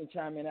 you guys can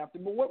chime in after,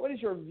 but what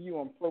is your view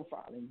on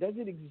profiling? Does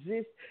it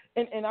exist?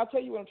 And I'll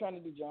tell you what I'm trying to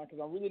do, John, because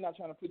I'm really not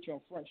trying to put you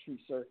on Front Street,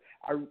 sir.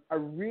 I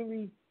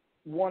really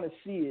want to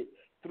see it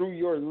through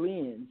your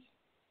lens,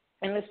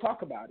 and let's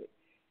talk about it.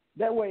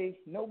 That way,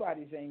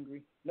 nobody's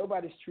angry,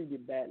 nobody's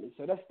treated badly.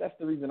 So that's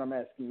the reason I'm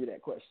asking you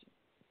that question.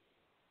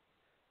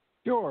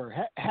 Sure.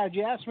 Had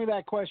you asked me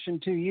that question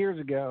 2 years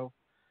ago,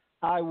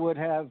 I would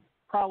have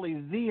probably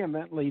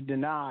vehemently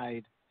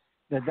denied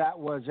that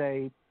was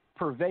a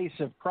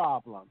pervasive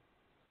problem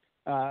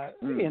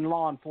in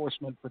law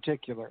enforcement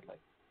particularly.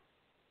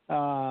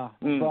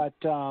 But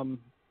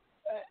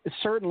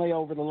certainly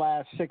over the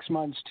last 6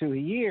 months to a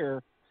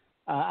year,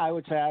 I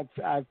would say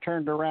I've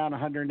turned around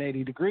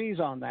 180 degrees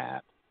on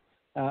that.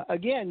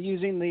 Again,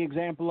 using the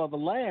example of a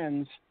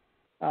lens,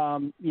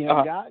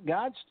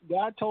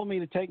 God told me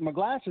to take my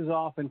glasses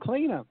off and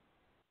clean them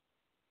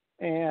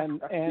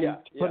and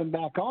put them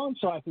back on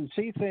so I can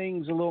see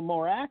things a little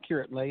more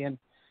accurately.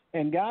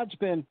 And God's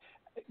been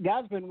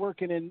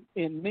working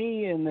in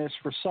me in this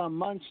for some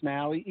months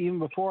now, even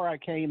before I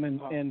came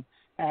and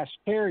asked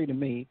Terry to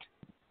meet,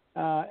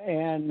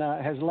 and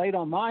has laid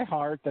on my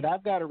heart that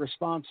I've got a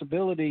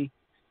responsibility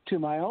to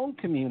my own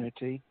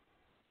community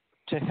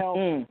to help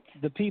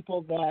the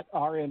people that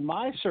are in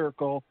my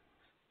circle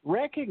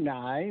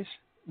recognize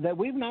that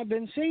we've not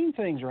been seeing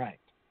things right.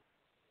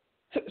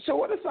 So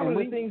what are some of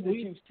the things that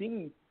you've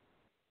seen?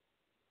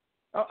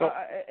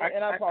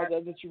 And I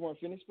apologize that you weren't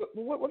finished, but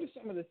what are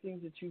some of the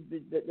things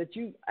that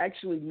you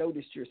actually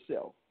noticed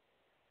yourself?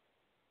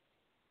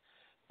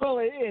 Well,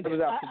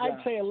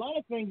 I'd say a lot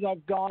of things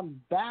I've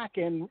gone back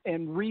and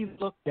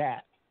re-looked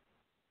at.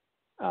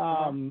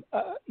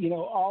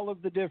 All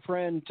of the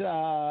different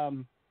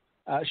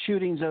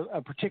shootings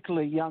of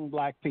particularly young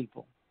black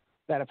people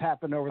that have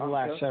happened over the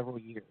last several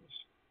years.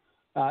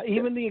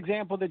 Even the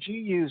example that you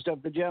used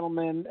of the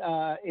gentleman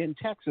in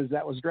Texas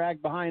that was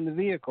dragged behind the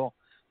vehicle.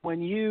 When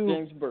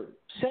you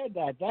said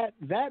I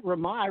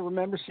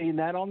remember seeing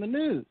that on the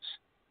news.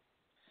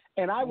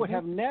 And I would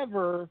have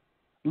never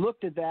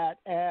looked at that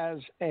as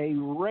a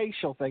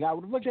racial thing. I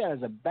would have looked at it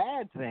as a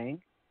bad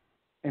thing,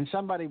 and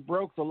somebody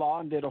broke the law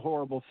and did a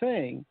horrible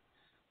thing.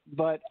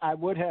 But I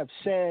would have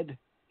said,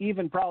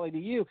 even probably to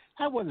you,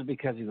 that wasn't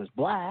because he was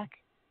black.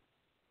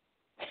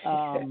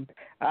 I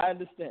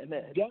understand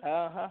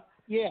that.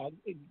 Yeah,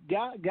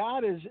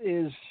 God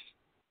is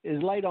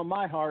laid on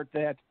my heart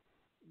that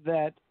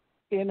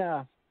in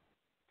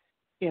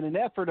an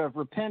effort of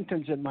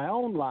repentance in my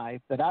own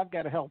life, that I've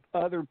got to help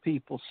other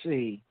people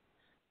see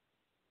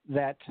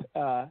that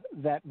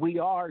we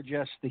are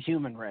just the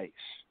human race.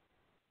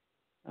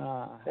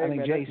 I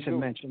think Jason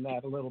mentioned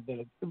that a little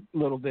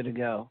bit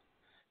ago,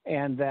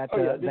 and that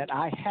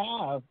I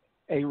have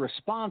a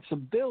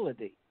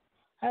responsibility.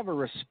 I have a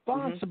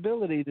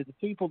responsibility to the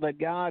people that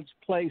God's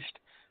placed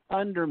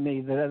under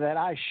me, that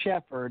I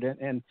shepherd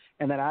and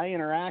that I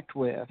interact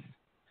with.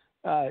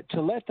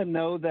 To let them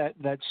know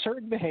that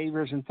certain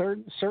behaviors and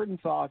certain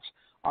thoughts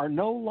are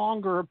no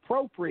longer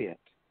appropriate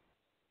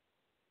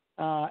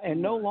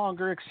and no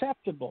longer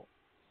acceptable,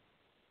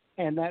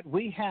 and that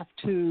we have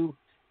to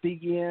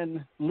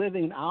begin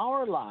living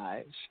our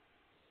lives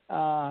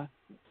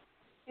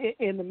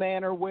in the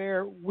manner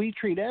where we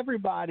treat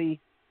everybody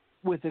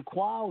with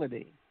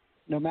equality,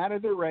 no matter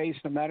their race,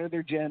 no matter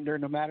their gender,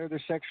 no matter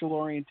their sexual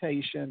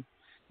orientation.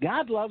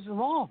 God loves them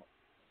all.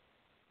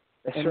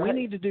 We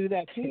need to do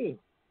that too.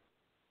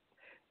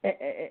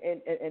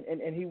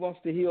 And he wants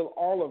to heal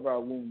all of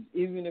our wounds,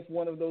 even if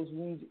one of those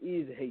wounds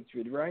is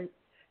hatred, right?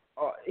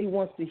 He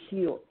wants to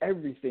heal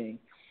everything.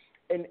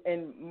 And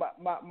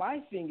my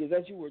thing is,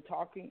 as you were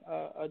talking,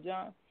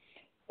 John,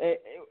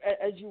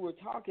 as you were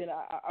talking,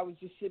 I was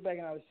just sitting back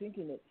and I was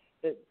thinking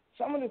that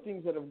some of the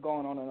things that have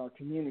gone on in our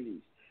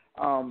communities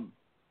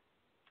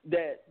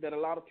that a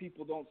lot of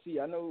people don't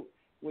see. I know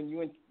when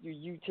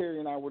you Terry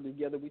and I were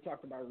together, we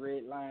talked about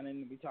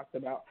redlining. We talked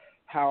about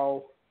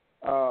how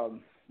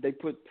they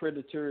put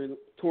predatory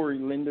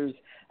lenders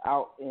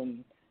out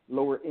in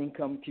lower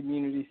income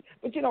communities.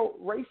 But,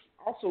 race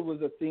also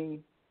was a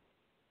thing.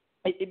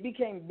 It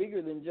became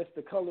bigger than just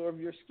the color of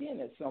your skin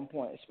at some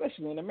point,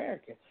 especially in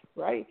America,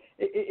 right?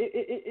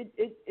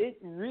 It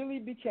really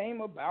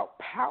became about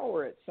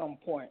power at some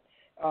point,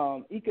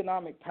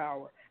 economic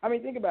power. I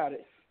mean, think about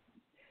it.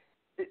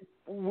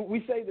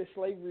 We say that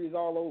slavery is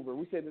all over.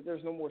 We say that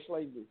there's no more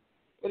slavery.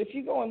 But if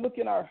you go and look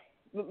at our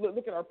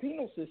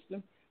penal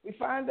system, we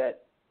find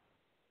that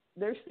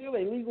there's still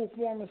a legal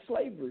form of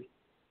slavery.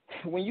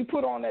 When you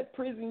put on that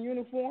prison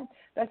uniform,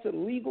 that's a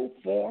legal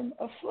form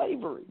of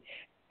slavery.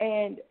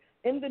 And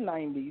in the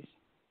 90s,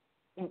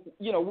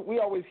 we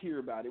always hear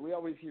about it.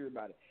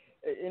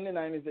 In the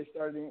 90s, they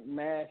started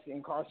mass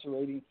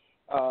incarcerating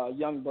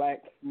young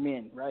black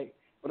men, right?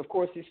 But, of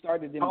course, it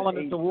started in the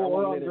 80s. The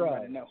war on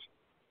drugs.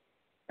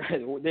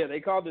 Yeah, they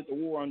called it the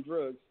war on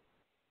drugs.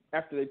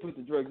 after they put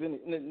the drugs in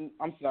it. And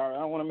I'm sorry, I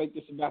don't want to make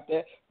this about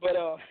that, but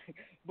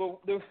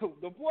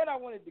the point I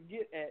wanted to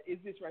get at is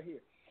this right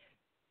here.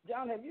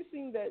 John, have you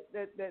seen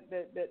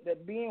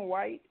that being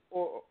white,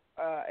 or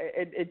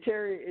and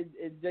Terry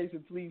and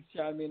Jason, please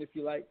chime in if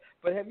you like,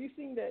 but have you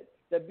seen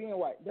that being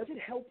white, does it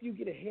help you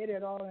get ahead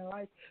at all in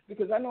life?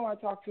 Because I know I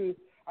talk to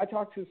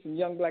some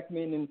young black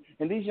men,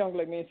 and these young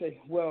black men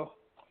say, well,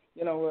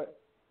 you know what,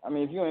 I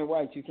mean, if you ain't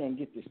white, you can't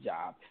get this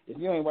job. If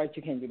you ain't white,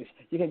 you can't do this.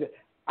 You can't do it.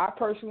 I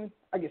personally,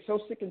 I get so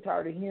sick and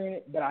tired of hearing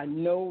it, but I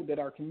know that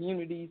our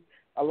communities,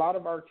 a lot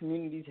of our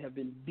communities have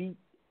been beat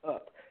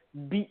up,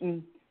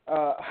 beaten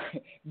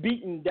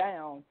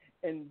down,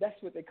 and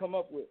that's what they come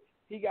up with.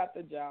 He got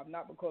the job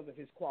not because of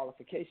his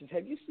qualifications.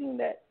 Have you seen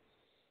that?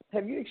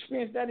 Have you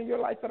experienced that in your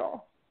life at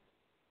all?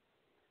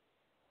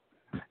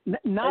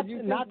 Not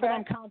that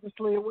I'm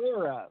consciously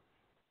aware of.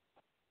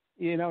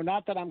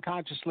 Not that I'm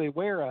consciously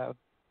aware of.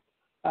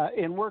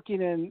 In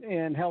working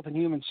in health and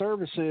human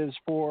services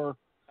for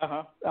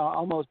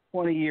almost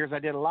 20 years, I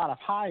did a lot of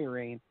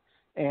hiring,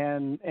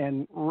 and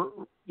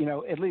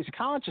at least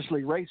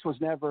consciously, race was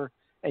never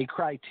a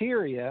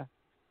criteria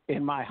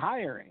in my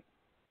hiring.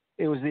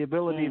 It was the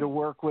ability to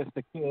work with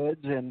the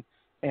kids and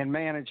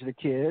manage the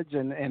kids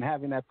and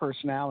having that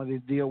personality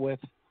to deal with,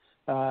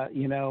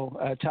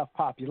 a tough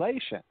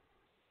population.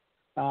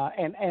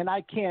 And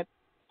I can't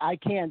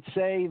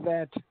say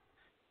that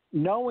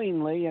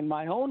knowingly in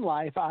my own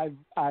life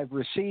I've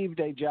received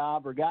a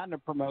job or gotten a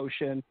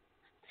promotion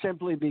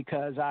simply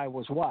because I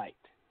was white.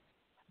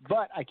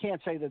 But I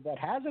can't say that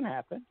hasn't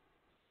happened.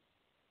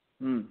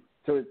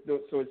 So it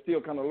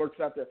still kind of lurks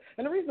out there.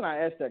 And the reason I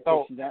asked that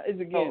question is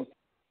again.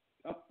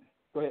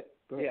 Go ahead.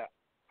 Yeah,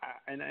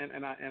 and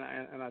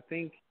I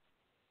think,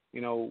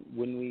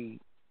 when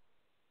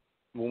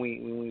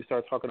we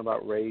start talking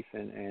about race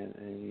and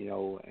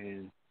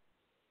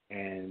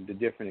the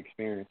different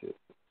experiences,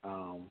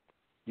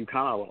 you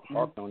kind of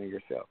harp on it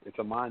yourself. It's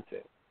a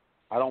mindset.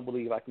 I don't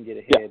believe I can get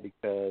ahead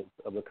because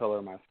of the color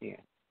of my skin.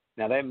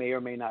 Now that may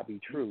or may not be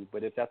true,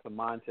 but if that's a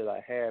mindset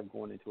I have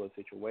going into a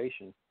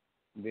situation,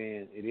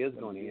 then it is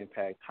going to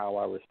impact how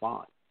I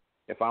respond.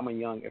 If I'm a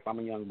young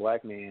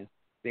black man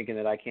thinking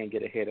that I can't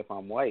get ahead if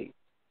I'm white,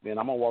 then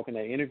I'm gonna walk in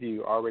that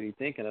interview already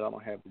thinking that I'm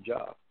gonna have the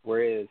job.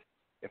 Whereas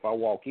if I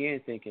walk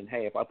in thinking,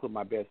 hey, if I put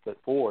my best foot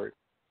forward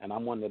and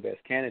I'm one of the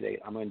best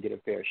candidates, I'm gonna get a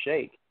fair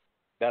shake.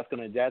 That's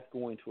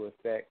going to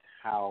affect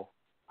how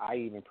I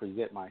even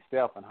present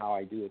myself and how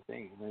I do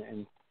things.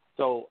 And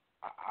so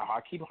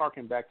I keep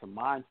harking back to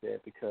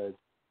mindset because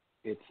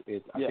I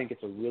think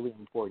it's a really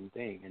important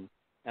thing.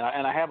 And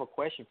I have a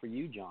question for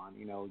you, John.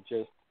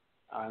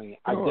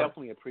 I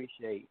definitely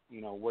appreciate,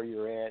 where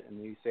you're at,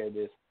 and you said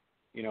this,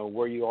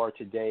 where you are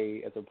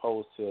today as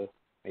opposed to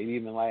maybe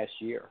even last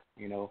year,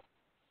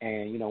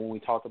 and, when we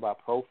talked about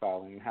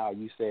profiling and how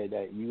you said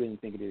that you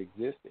didn't think it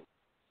existed,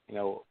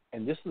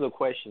 and this is a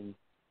question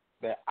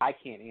that I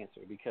can't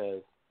answer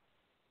because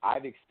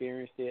I've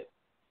experienced it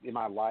in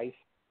my life.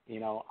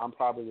 I'm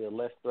probably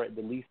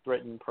the least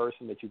threatening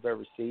person that you've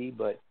ever seen,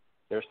 but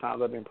there's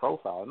times I've been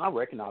profiled, and I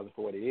recognize it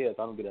for what it is.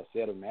 I don't get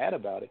upset or mad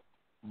about it,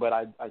 but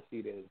I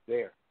see that it's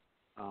there.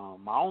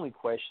 My only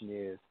question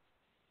is,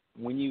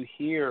 when you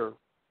hear,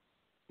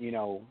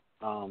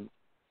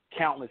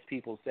 countless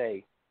people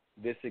say,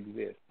 this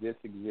exists, this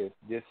exists,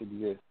 this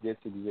exists, this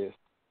exists,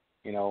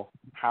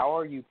 how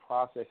are you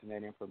processing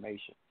that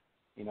information?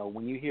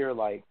 When you hear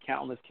like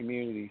countless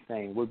communities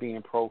saying we're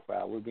being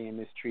profiled, we're being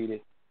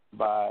mistreated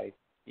by,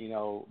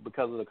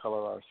 because of the color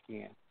of our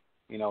skin,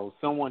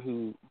 someone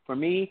who, for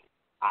me,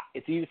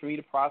 it's easy for me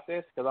to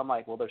process because I'm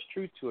like, well, there's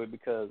truth to it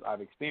because I've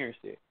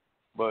experienced it.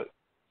 But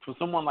for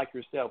someone like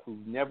yourself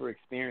who's never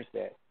experienced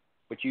that,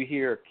 but you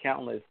hear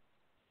countless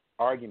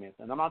arguments,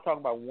 and I'm not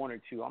talking about one or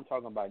two, I'm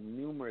talking about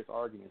numerous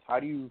arguments. How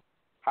do you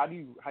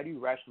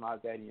rationalize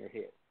that in your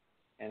head?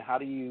 And how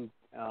do you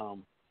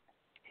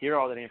hear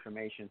all that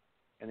information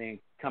and then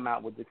come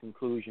out with the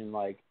conclusion,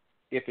 like,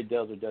 if it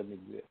does or doesn't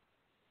exist?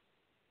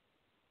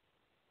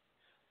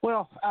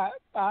 Well,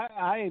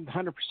 I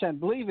 100%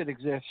 believe it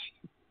exists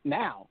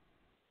now.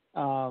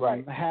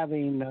 Right.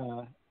 Having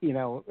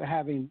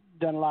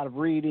done a lot of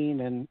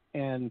reading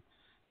and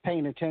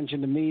paying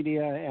attention to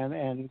media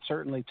and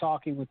certainly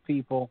talking with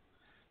people,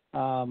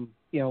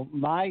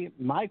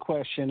 my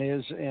question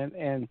is,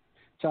 and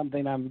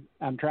something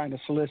I'm trying to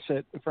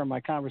solicit from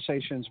my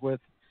conversations with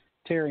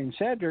Terry and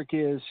Sedric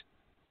is,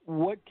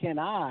 what can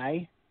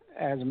I,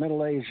 as a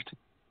middle-aged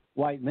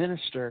white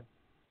minister,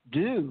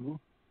 do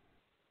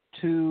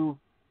to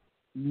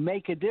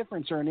make a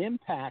difference or an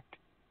impact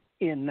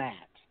in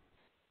that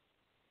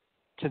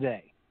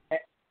today?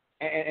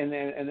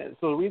 And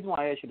so the reason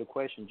why I asked you the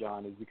question,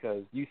 John, is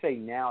because you say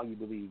now you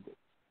believe it.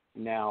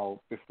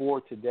 Now,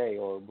 before today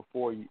or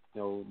before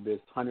this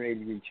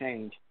 180-degree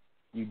change,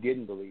 you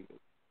didn't believe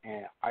it.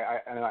 And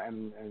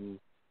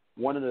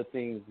one of the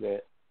things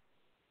that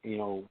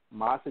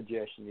my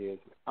suggestion is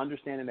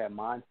understanding that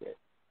mindset.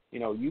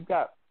 You've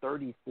got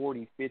 30,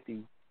 40,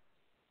 50,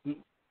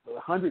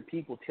 100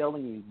 people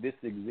telling you this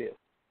exists.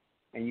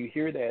 and you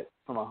hear that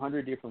from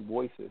 100 different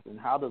voices. And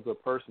how does a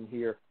person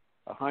hear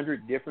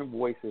 100 different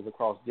voices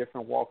across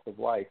different walks of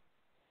life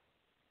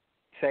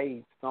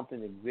say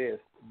something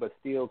exists, but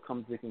still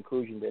come to the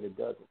conclusion that it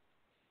doesn't?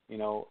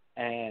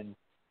 And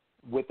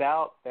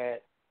without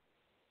that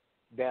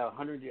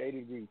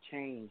 180-degree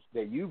change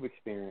that you've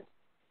experienced,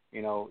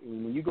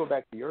 when you go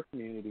back to your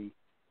community,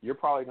 you're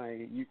probably going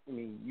to,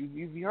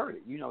 you heard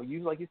it.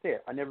 You like you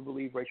said, I never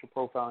believed racial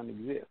profiling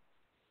exists.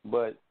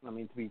 But,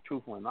 to be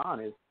truthful and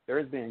honest, there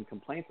has been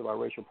complaints about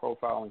racial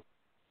profiling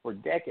for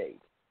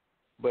decades.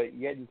 But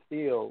yet and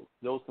still,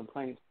 those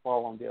complaints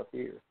fall on deaf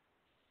ears.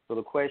 So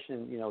the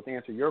question, to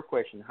answer your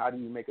question, how do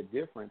you make a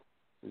difference,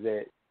 is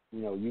that,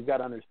 you've got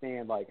to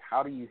understand, like,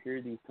 how do you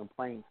hear these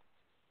complaints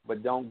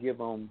but don't give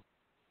them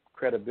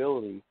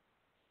credibility,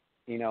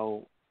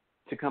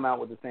 to come out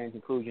with the same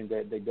conclusion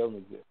that they don't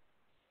exist,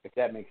 if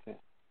that makes sense.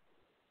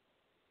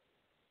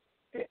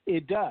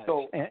 It does,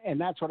 so, and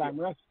that's what I'm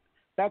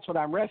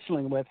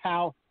wrestling with.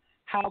 How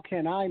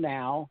can I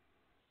now,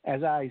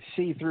 as I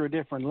see through a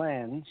different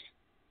lens,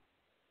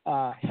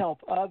 help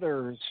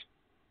others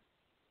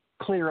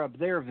clear up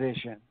their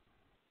vision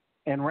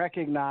and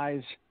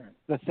recognize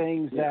the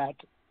things that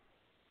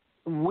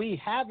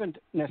we haven't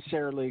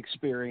necessarily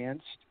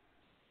experienced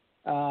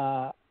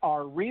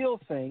are real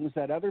things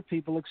that other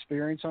people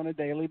experience on a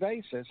daily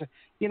basis.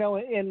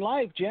 In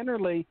life,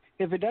 generally,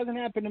 if it doesn't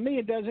happen to me,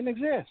 it doesn't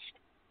exist.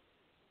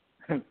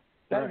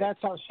 That's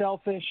our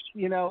selfish,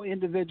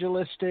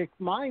 individualistic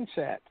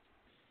mindset.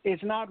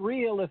 It's not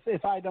real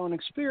if I don't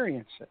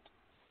experience it.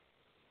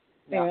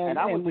 Yeah,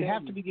 and we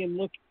have to begin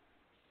looking.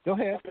 Go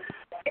ahead.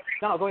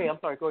 No, go ahead. I'm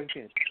sorry. Go ahead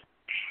and finish.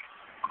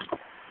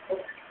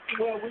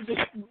 Well, we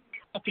just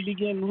have to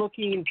begin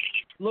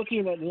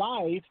looking at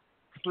life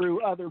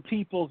through other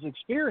people's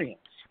experience.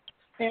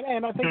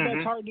 And I think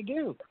that's hard to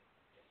do.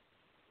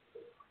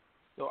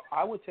 So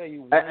I would tell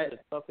you one of the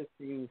toughest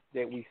things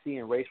that we see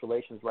in race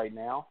relations right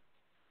now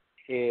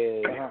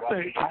is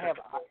I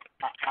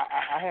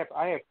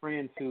have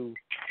friends who,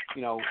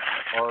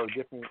 are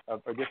different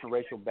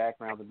racial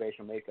backgrounds and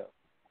racial makeup.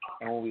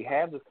 And when we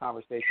have this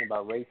conversation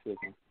about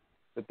racism,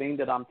 the thing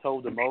that I'm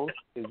told the most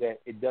is that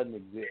it doesn't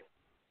exist.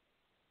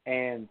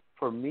 And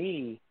for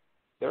me,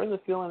 there is a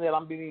feeling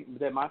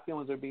that my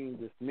feelings are being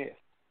dismissed.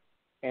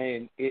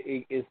 And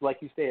it's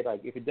like you said,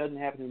 like, if it doesn't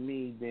happen to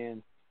me,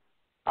 then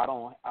I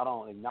don't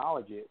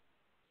acknowledge it.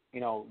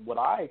 What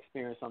I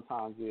experience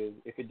sometimes is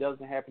if it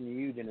doesn't happen to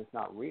you, then it's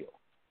not real.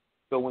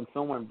 So when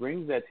someone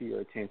brings that to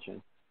your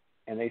attention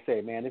and they say,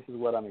 man, this is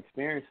what I'm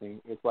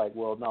experiencing, it's like,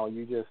 well, no,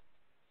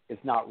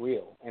 it's not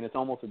real. And it's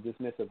almost a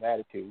dismissive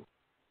attitude.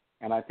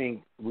 And I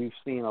think we've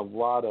seen a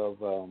lot of,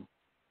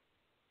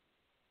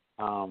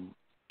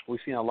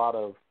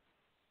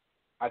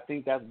 I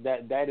think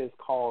that has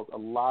caused a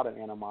lot of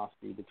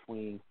animosity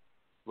between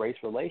race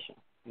relations,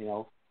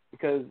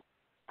 because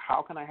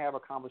how can I have a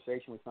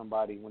conversation with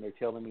somebody when they're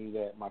telling me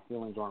that my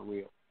feelings aren't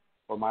real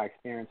or my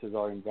experiences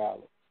are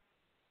invalid,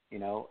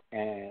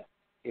 and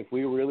if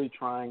we're really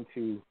trying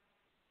to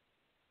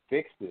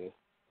fix this,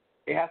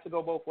 it has to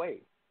go both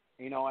ways,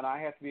 and I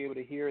have to be able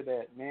to hear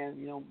that, man,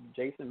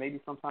 Jason, maybe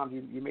sometimes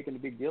you're making a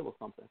big deal of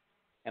something.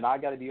 And I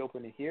got to be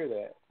open to hear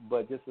that.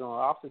 But just on the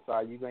opposite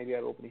side, you may be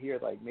open to hear,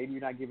 like, maybe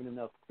you're not giving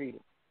enough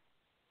credence.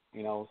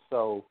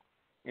 So,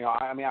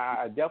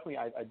 I definitely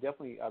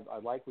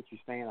like what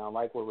you're saying. I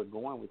like where we're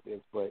going with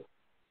this. But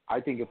I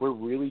think if we're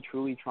really,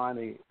 truly trying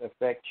to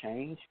affect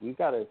change, we've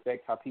got to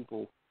affect how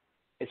people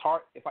 – it's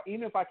hard.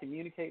 Even if I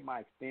communicate my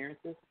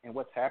experiences and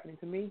what's happening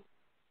to me,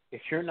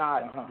 if you're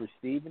not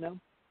receiving them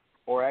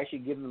or actually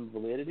giving them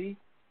validity,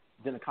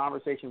 then the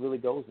conversation really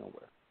goes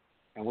nowhere.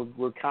 And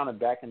we're kind of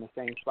back in the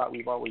same spot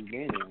we've always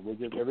been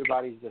in.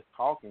 Everybody's just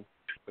talking,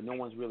 but no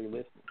one's really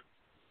listening.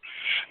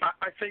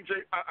 I think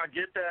I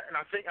get that, and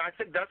I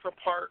think that's a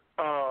part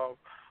of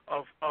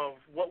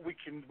what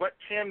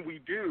can we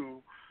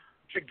do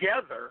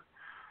together,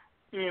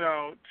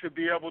 to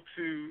be able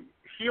to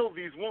heal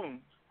these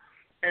wounds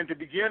and to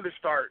begin to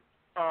start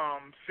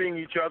seeing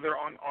each other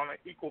on an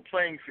equal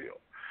playing field.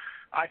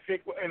 I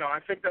think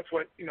that's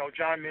what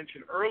John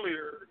mentioned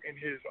earlier in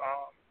his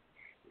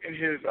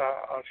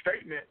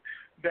statement,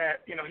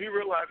 that he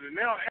realizes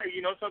now, hey,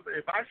 something.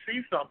 If I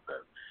see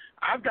something,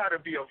 I've got to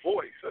be a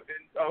voice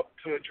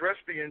to address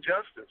the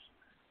injustice.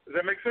 Does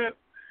that make sense?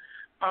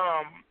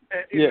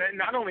 And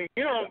not only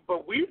him,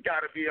 but we've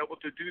got to be able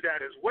to do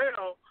that as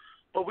well.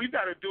 But we've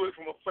got to do it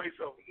from a place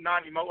of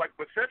non-emotional, like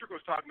what Sedric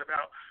was talking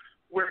about,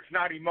 where it's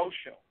not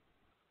emotional.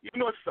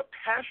 It's a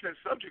passionate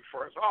subject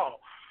for us all.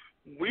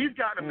 We've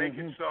got to make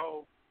it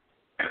so.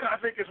 I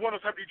think it's one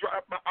of those times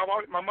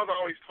my mother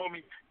always told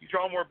me, you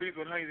draw more bees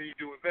with honey than you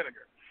do with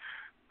vinegar.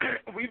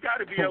 We've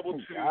got to be able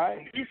to,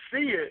 when we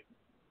see it,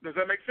 does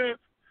that make sense?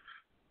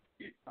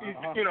 And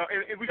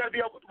we got to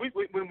be able,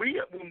 when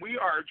we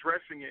are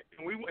addressing it,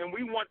 and we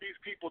want these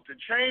people to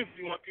change,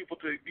 we want people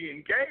to be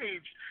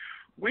engaged,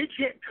 we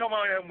can't come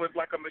on in with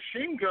like a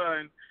machine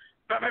gun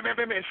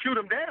and shoot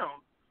them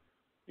down.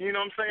 You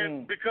know what I'm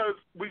saying? Because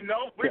we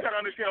got to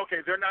understand,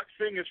 okay, they're not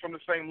seeing us from the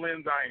same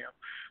lens I am.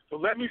 So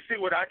let me see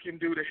what I can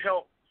do to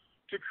help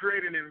to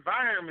create an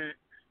environment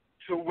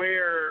to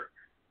where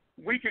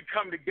we could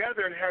come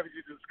together and have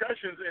these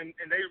discussions, and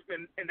they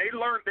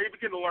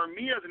begin to learn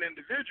me as an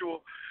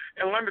individual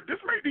and learn that this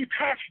may be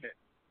passionate.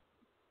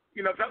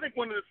 You know, 'cause I think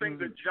one of the things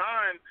that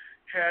John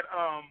had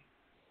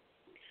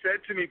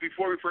said to me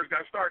before we first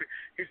got started,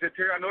 he said,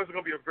 Terry, I know it's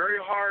going to be a very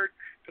hard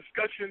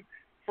discussion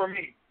for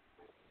me.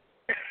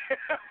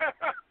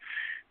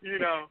 You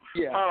know,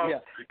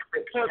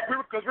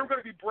 because we're going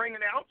to be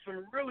bringing out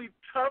some really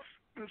tough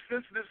and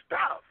sensitive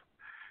stuff,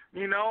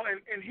 you know,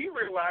 and he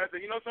realized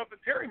that, you know, something,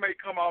 Terry may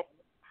come off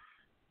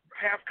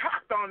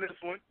half-cocked on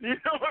this one, you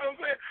know what I'm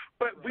saying?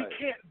 But we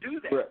can't do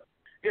that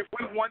if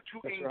we want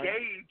to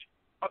engage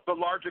the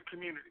larger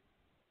community.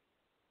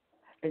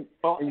 And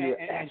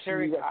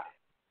Terry,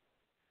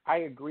 I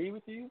agree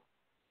with you,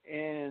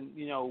 and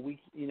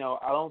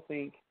I don't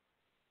think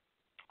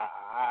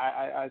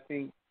I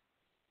think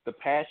the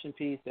passion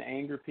piece, the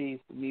anger piece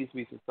needs to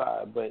be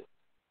aside, but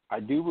I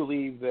do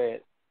believe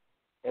that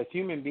as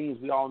human beings,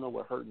 we all know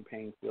what hurt and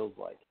pain feels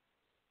like,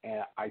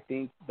 and I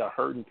think the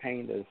hurt and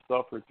pain that is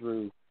suffered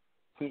through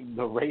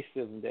the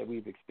racism that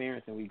we've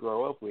experienced and we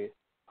grow up with,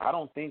 I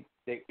don't think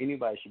that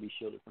anybody should be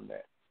shielded from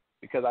that.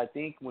 Because I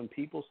think when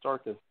people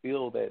start to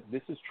feel that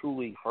this is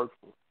truly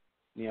hurtful,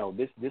 you know,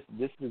 this is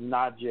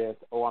not just,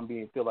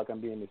 feel like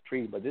I'm being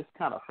mistreated, but this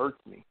kind of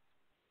hurts me.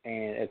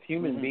 And as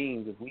human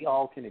beings, if we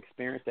all can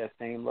experience that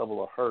same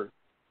level of hurt,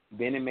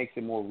 then it makes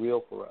it more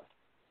real for us,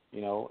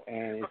 you know.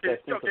 And it's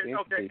that sense of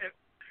empathy.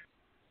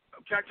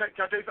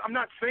 I'm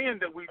not saying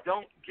that we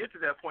don't get to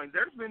that point.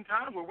 There's been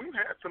times where we've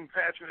had some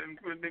passion,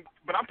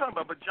 but I'm talking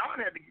about. But John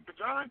had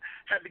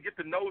to get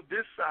to know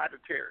this side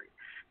of Terry,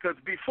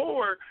 because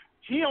before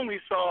he only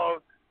saw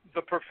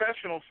the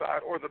professional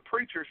side or the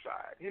preacher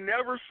side. He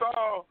never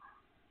saw,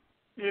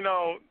 you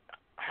know,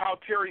 how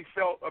Terry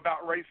felt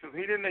about racism.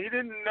 He didn't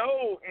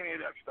know any of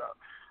that stuff.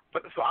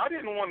 But so I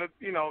didn't want to,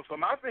 you know. So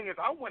my thing is,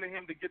 I wanted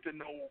him to get to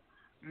know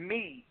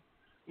me.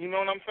 You know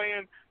what I'm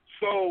saying?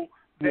 So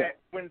that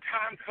when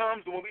time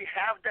comes, when we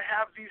have to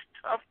have these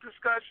tough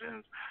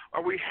discussions,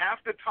 or we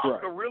have to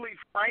talk really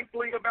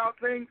frankly about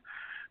things,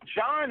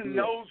 John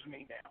knows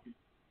me now.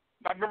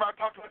 I remember I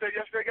talked about that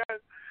yesterday, guys.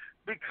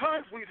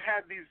 Because we've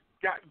had these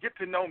get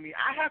to know me,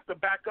 I have to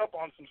back up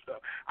on some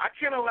stuff. I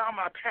can't allow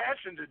my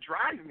passion to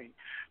drive me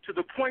to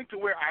the point to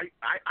where I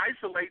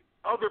isolate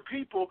other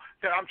people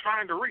that I'm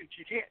trying to reach.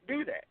 You can't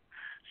do that.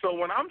 So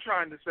what I'm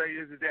trying to say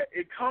is that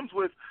it comes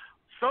with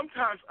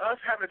sometimes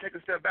us having to take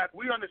a step back.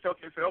 We understand,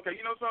 okay,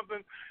 you know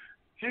something?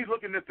 He's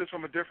looking at this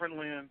from a different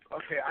lens.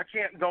 Okay, I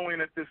can't go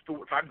in at this.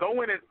 If I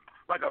go in it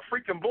like a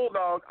freaking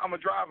bulldog, I'm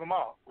going to drive him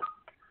off.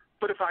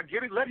 But if I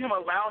let him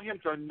allow him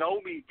to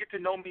know me, get to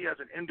know me as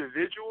an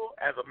individual,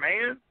 as a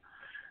man,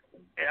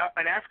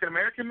 an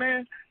African-American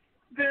man,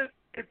 then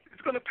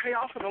it's going to pay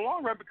off in the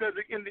long run, because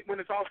when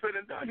it's all said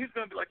and done, he's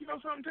going to be like, you know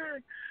something,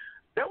 Terry?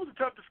 That was a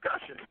tough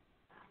discussion,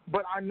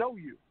 but I know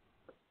you.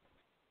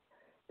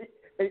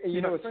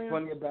 You know what's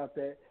funny about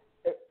that?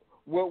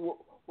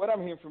 What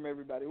I'm hearing from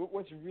everybody,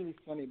 what's really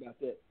funny about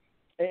that,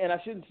 and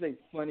I shouldn't say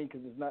funny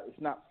because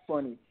it's not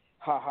funny,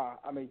 ha,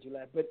 I made you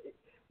laugh, but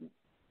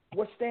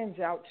what stands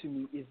out to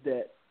me is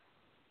that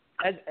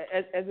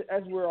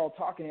as we're all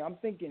talking, I'm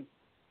thinking,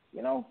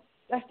 you know,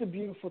 that's the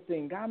beautiful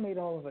thing. God made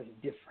all of us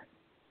different.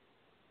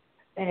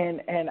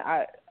 And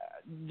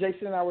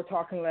Jason and I were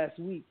talking last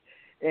week,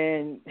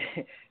 and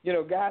you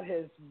know, God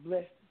has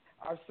blessed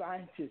our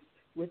scientists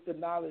with the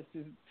knowledge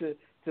to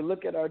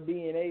look at our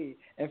DNA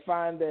and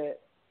find that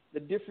the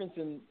difference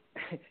in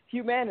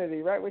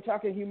humanity, right? We're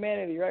talking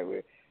humanity, right?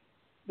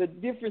 The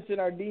difference in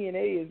our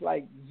DNA is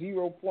like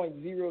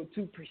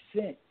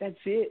 0.02%. That's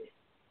it.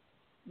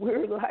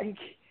 We're like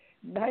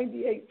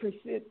 98%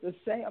 the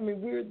same. I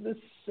mean, we're the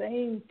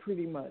same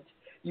pretty much.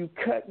 You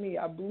cut me,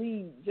 I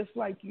bleed just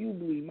like you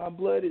bleed. My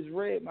blood is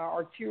red. My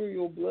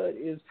arterial blood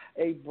is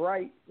a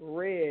bright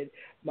red.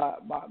 My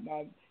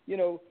you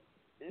know,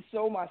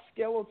 so my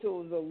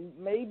skeletal is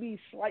maybe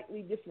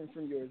slightly different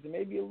from yours. It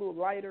may be a little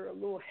lighter, a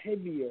little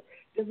heavier.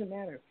 Doesn't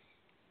matter.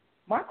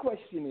 My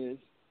question is,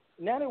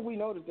 now that we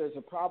know that there's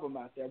a problem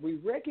out there, we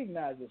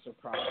recognize there's a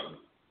problem,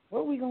 what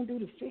are we going to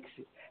do to fix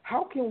it?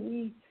 How can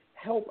we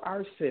help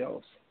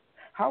ourselves?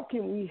 How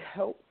can we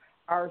help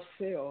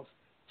ourselves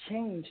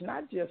change,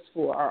 not just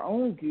for our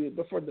own good,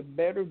 but for the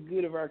better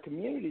good of our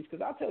communities?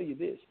 Because I'll tell you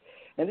this,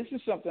 and this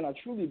is something I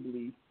truly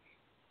believe,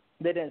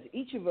 that as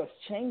each of us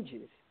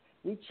changes,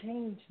 we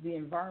change the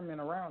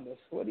environment around us.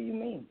 What do you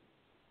mean?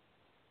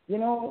 You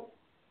know,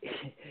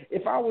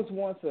 if I was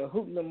once a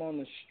hoodlum on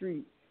the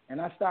street, and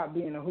I stopped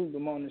being a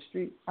hoodlum on the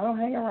street, I don't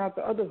hang around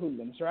the other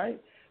hoodlums,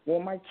 right? Well,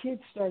 my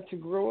kids start to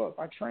grow up.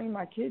 I train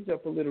my kids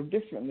up a little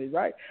differently,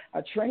 right?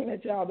 I train a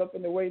child up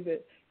in the way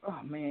that,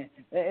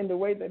 in the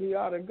way that he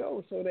ought to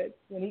go, so that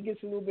when he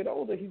gets a little bit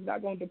older, he's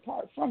not going to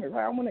depart from it,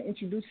 right? I want to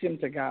introduce him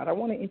to God. I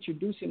want to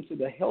introduce him to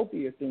the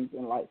healthier things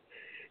in life.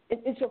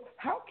 And so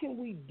how can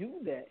we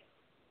do that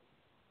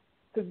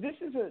because this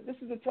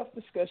is a tough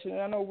discussion,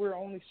 and I know we're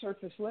only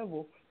surface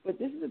level, but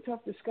this is a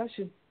tough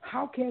discussion.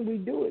 How can we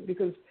do it?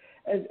 Because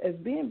as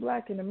being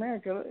black in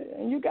America,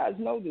 and you guys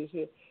know this,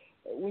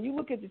 when you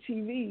look at the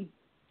TV,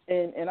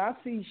 and I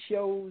see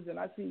shows and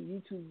I see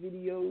YouTube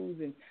videos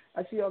and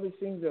I see all these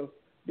things of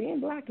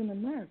being black in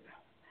America.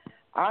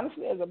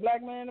 Honestly, as a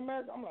black man in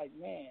America, I'm like,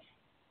 man,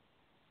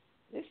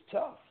 it's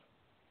tough.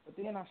 But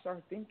then I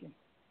start thinking,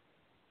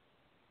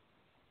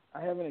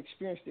 I haven't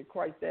experienced it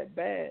quite that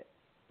bad,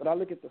 but I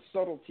look at the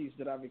subtleties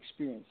that I've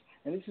experienced.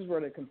 And this is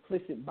where the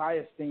complicit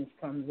bias things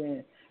comes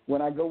in.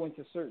 When I go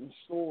into certain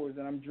stores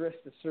and I'm dressed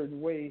a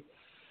certain way,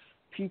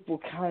 people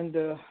kind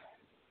of,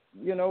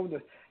 you know,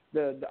 the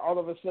all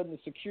of a sudden the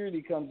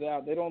security comes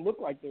out. They don't look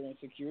like they're in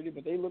security,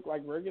 but they look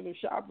like regular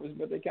shoppers,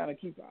 but they kind of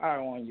keep an eye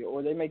on you,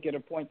 or they make it a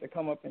point to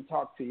come up and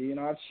talk to you. You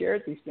know, I've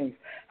shared these things.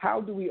 How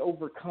do we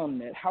overcome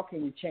that? How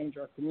can we change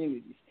our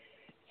communities?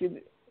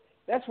 See,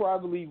 that's where I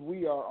believe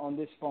we are on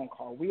this phone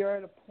call. We are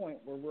at a point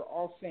where we're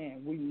all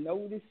saying we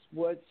notice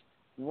what's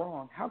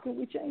wrong. How can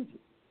we change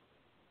it?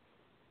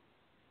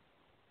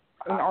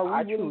 And are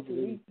we willing to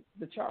lead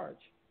the charge?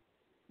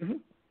 Mm-hmm.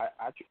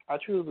 I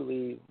truly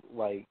believe,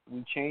 like,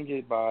 we change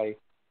it by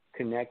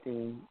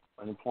connecting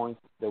on the point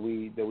that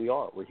we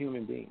are. We're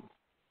human beings.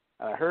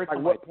 And I heard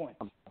somebody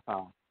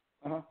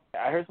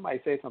I heard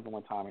somebody say something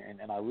one time,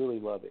 and I really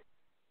love it.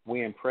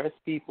 We impress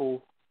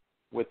people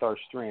with our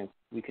strength.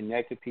 We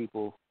connect to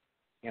people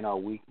in our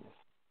weakness.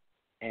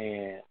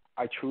 And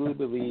I truly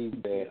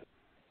believe that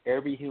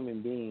every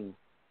human being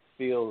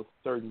feels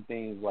certain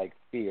things like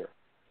fear,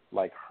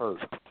 like hurt,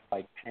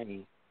 like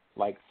pain,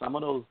 like some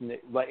of those,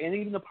 like, and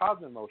even the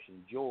positive emotion,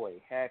 joy,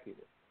 happiness,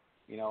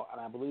 you know. And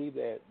I believe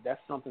that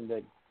that's something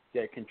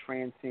that can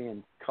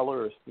transcend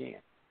color or skin.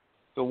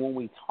 So when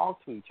we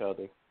talk to each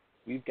other,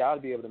 we've got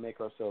to be able to make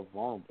ourselves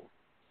vulnerable,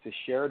 to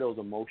share those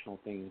emotional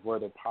things,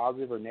 whether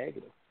positive or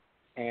negative,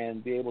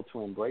 and be able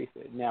to embrace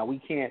it. Now, we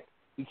can't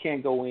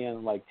go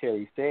in, like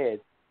Terry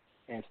said,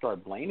 and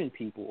start blaming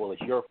people, or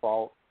it's your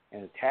fault,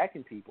 and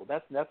attacking people.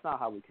 That's not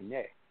how we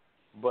connect.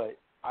 But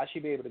I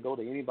should be able to go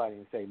to anybody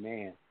and say,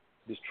 man,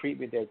 this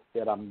treatment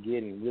that I'm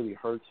getting really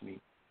hurts me.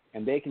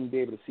 And they can be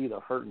able to see the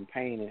hurt and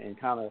pain and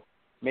kind of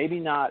maybe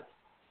not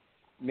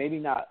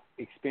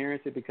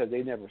experience it because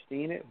they've never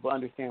seen it, but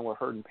understand what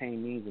hurt and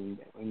pain means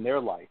in their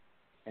life,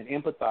 and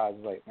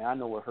empathize, like, man, I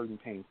know what hurt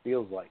and pain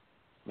feels like.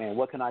 Man,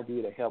 what can I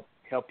do to help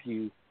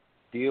you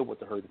deal with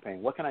the hurt and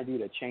pain? What can I do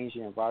to change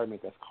the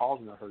environment that's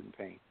causing the hurt and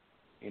pain?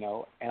 You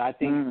know, and I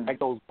think that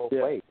goes both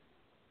ways.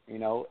 You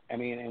know, I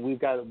mean, and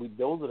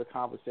those are the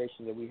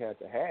conversations that we have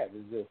to have.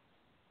 Is this,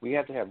 we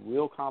have to have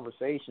real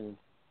conversations,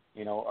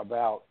 you know,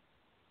 about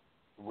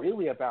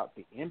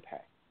the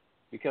impact.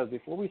 Because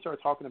before we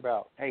start talking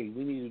about, hey,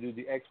 we need to do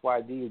the X,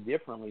 Y, D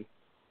differently,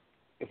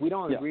 if we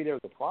don't agree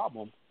there's a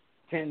problem,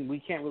 then we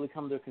can't really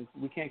come to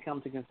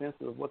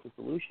consensus of what the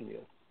solution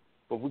is.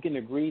 But we can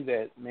agree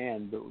that,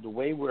 man, the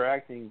way we're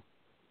acting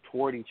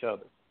toward each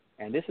other,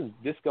 and this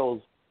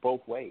goes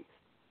both ways.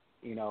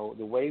 You know,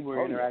 the way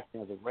we're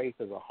interacting as a race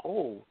as a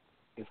whole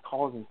is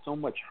causing so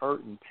much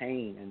hurt and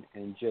pain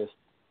and just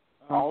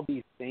all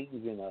these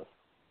things in us,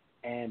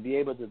 and be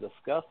able to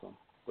discuss them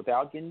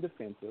without getting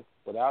defensive,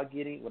 without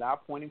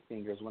pointing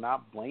fingers,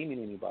 without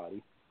blaming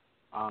anybody.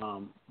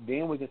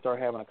 Then we can start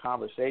having a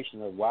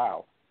conversation of,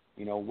 wow,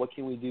 you know, what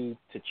can we do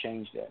to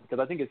change that? Because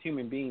I think as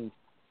human beings,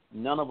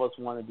 none of us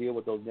want to deal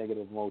with those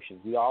negative emotions.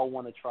 We all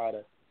want to try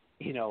to,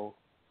 you know,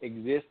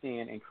 exist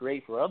in and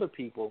create for other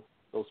people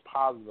those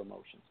positive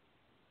emotions.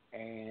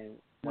 And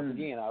once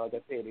again, like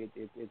I said,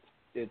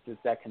 it's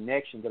that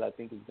connection that I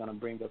think is going to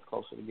bring us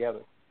closer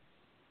together.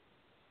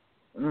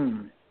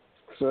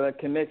 So that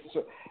connection.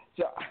 So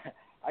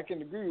I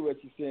can agree with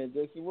what you're saying,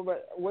 Jason.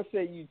 What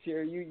say you,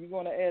 Terry? You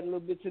going to add a little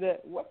bit to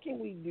that? What can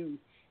we do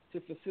to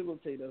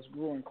facilitate us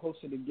growing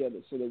closer together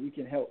so that we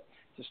can help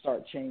to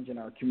start changing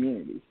our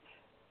communities?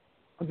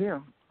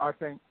 Again, I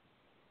think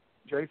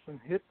Jason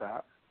hit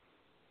that.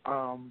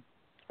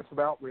 It's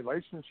about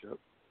relationships.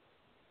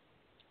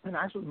 And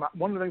actually,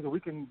 one of the things that we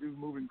can do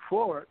moving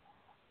forward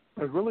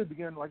is really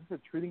begin, like I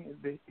said, treating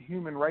the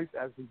human race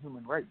as the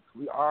human race.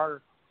 We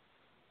are,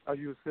 as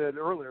you said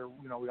earlier,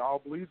 you know, we all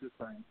believe the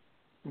same,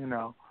 you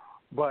know.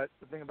 But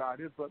the thing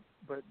about it is,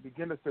 but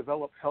begin to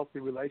develop healthy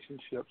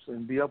relationships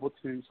and be able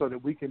to, so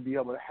that we can be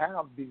able to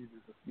have these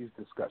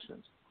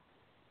discussions.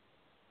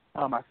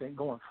 I think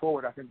going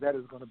forward, I think that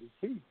is going to be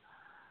key.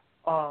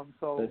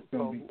 So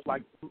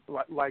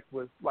like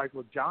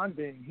with John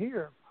being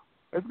here,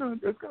 it's going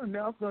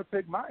to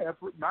take my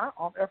effort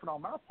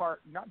on my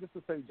part, not just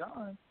to say,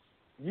 John,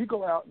 you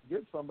go out and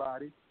get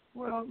somebody.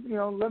 Well, you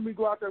know, let me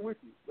go out there with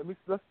you.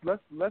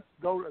 Let's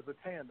go as a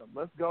tandem.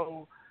 Let's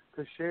go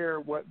to share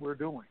what we're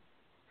doing.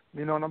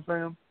 You know what I'm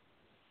saying?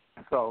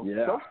 So those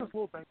are just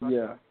little things like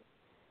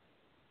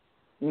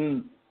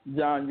that.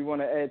 John, you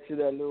want to add to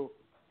that little?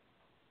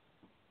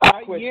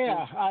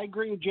 Yeah, I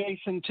agree with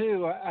Jason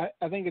too.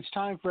 I think it's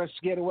time for us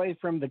to get away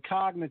from the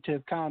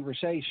cognitive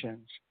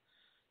conversations.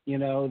 You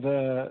know,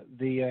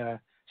 the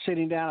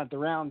sitting down at the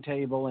round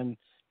table and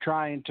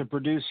trying to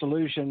produce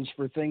solutions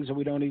for things that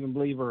we don't even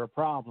believe are a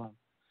problem.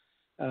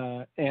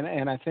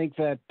 And I think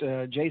that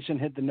Jason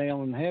hit the nail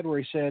on the head where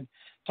he said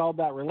it's all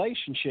about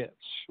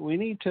relationships. We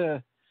need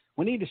to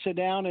sit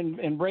down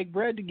and break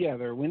bread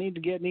together. We need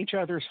to get in each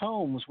other's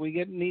homes.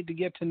 Need to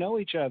get to know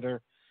each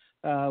other.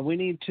 We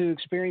need to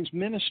experience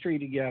ministry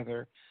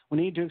together. We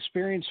need to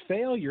experience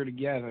failure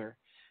together.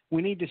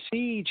 We need to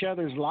see each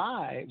other's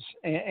lives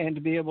and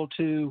to be able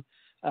to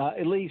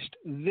at least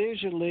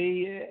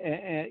visually,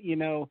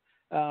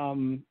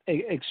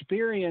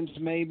 experience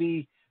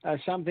maybe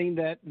something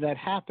that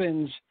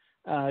happens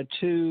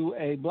to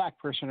a black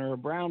person or a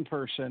brown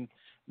person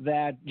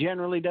that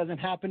generally doesn't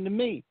happen to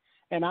me.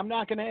 And I'm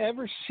not going to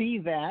ever see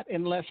that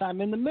unless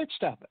I'm in the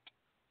midst of it.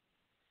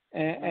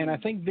 And I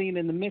think being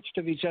in the midst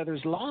of each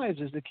other's lives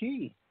is the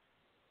key.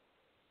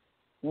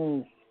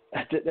 I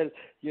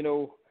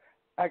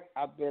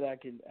bet I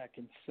can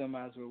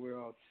summarize what we're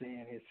all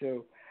saying here.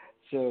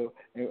 So,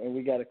 and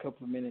we got a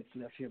couple of minutes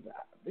left here. But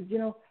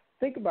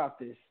think about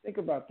this.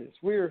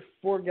 We're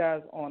 4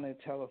 guys on a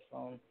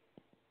telephone,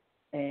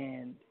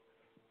 and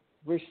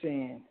we're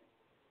saying,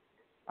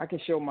 I can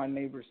show my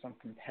neighbor some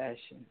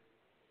compassion.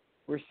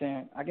 We're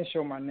saying, I can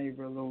show my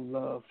neighbor a little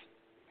love.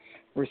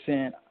 We're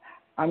saying,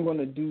 I'm going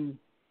to do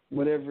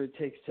whatever it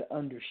takes to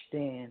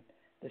understand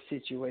the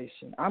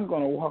situation. I'm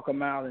going to walk a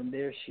mile in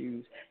their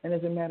shoes. And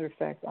as a matter of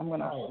fact, I'm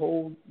going to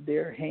hold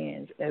their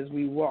hands as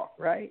we walk,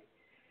 right?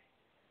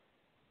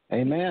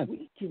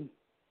 Amen.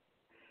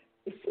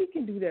 If we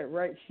can do that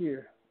right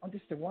here on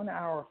just a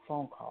 1-hour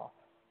phone call,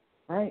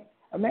 right?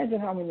 Imagine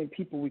how many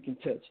people we can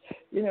touch.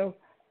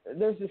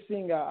 There's this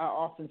thing I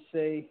often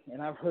say,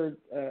 and I've heard,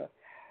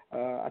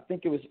 I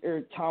think it was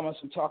Eric Thomas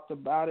who talked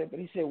about it, but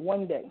he said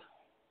one day,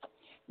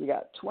 you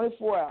got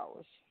 24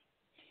 hours,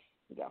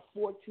 you got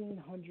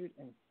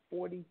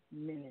 1,440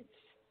 minutes,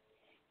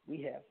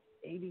 we have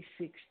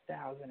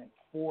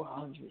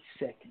 86,400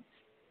 seconds.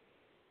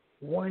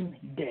 One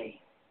day.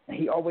 And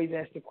he always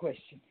asked the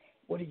question,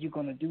 what are you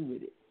going to do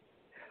with it?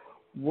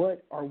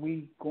 What are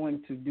we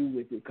going to do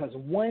with it? Because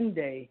one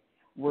day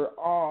we're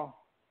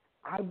all,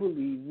 I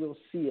believe, we'll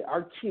see it.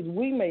 Our kids,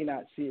 we may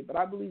not see it, but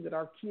I believe that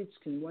our kids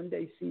can one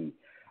day see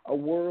a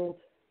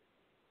world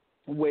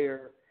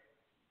where,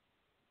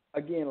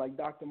 again, like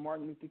Dr.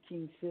 Martin Luther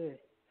King said,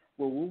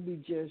 where we'll be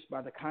judged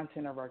by the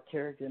content of our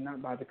character,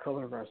 not by the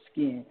color of our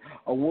skin.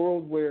 A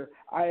world where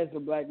I, as a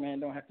black man,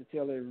 don't have to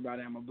tell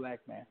everybody I'm a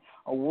black man.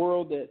 A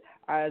world that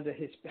I, as a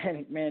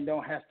Hispanic man,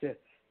 don't have to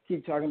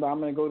keep talking about I'm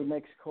going to go to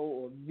Mexico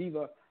or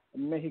Viva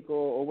Mexico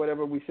or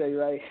whatever we say,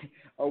 right?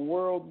 A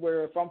world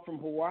where if I'm from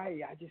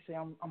Hawaii, I just say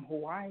I'm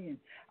Hawaiian.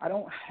 I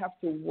don't have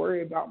to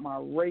worry about my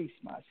race,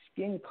 my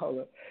skin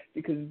color,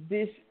 because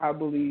this, I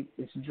believe,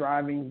 is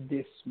driving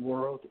this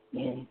world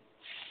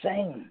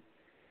insane.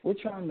 We're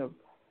trying to...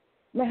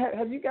 Man,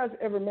 have you guys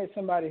ever met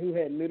somebody who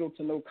had little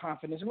to no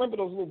confidence? Remember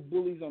those little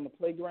bullies on the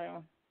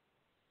playground?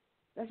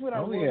 That's what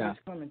our world is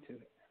coming to.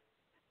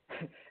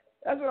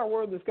 That's what our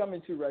world is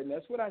coming to right now.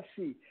 That's what I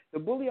see. The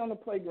bully on the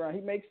playground,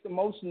 he makes the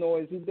most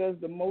noise. He does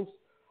the most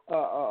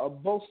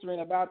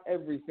bolstering about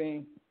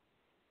everything.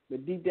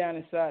 But deep down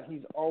inside,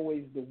 he's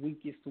always the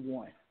weakest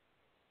one.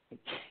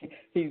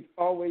 He's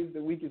always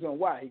the weakest one.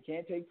 Why? He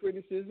can't take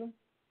criticism.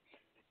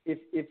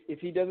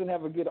 If he doesn't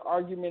have a good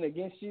argument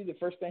against you, the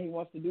first thing he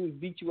wants to do is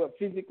beat you up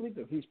physically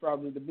because he's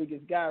probably the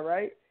biggest guy,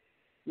 right?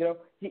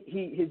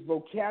 His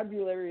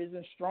vocabulary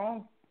isn't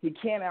strong. He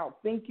can't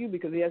outthink you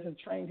because he hasn't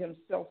trained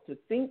himself to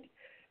think.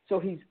 So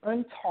he's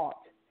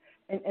untaught.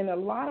 And a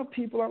lot of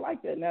people are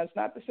like that. Now, it's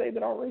not to say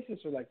that all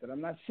racists are like that.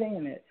 I'm not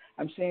saying that.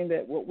 I'm saying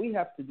that what we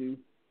have to do,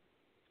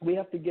 we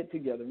have to get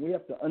together. We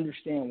have to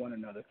understand one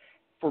another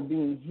for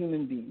being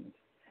human beings.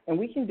 And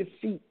we can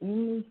defeat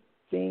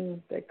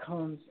anything that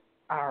comes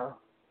our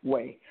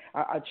way.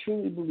 I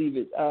truly believe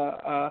it.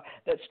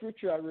 That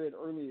scripture I read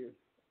earlier,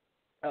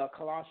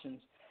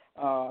 Colossians,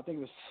 I think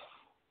it was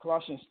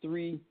Colossians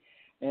 3,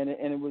 and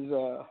it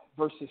was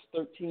verses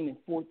 13 and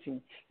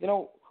 14.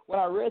 When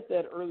I read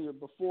that earlier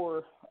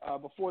before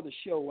the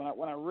show,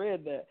 when I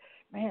read that,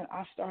 man,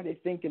 I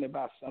started thinking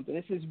about something.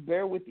 It says,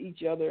 bear with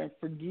each other and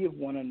forgive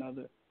one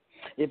another.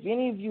 If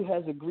any of you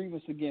has a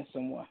grievance against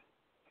someone,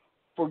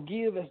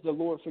 forgive as the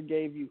Lord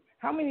forgave you.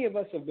 How many of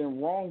us have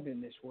been wronged in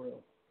this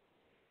world?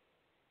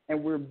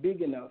 And we're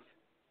big enough,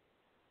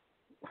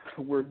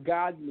 we're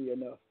godly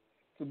enough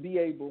to be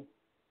able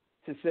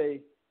to say,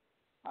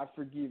 I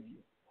forgive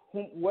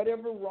you.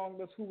 Whatever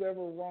wronged us,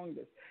 whoever wronged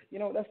us.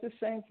 That's the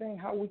same thing,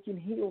 how we can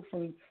heal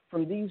from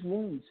these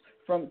wounds,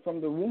 from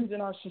the wounds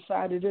in our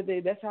society today.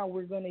 That's how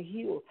we're going to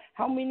heal.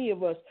 How many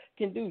of us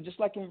can do, just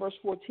like in verse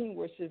 14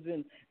 where it says,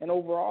 and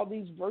over all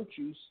these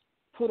virtues,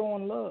 put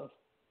on love,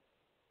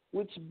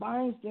 which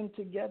binds them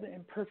together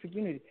in perfect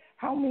unity.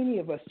 How many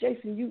of us,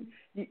 Jason,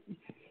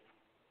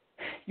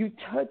 you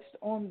touched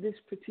on this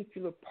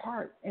particular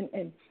part,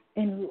 and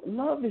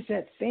love is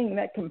that thing,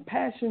 that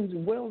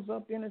compassion wells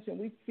up in us, and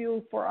we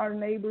feel for our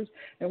neighbors,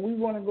 and we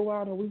want to go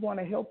out and we want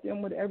to help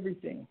them with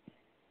everything.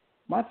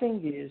 My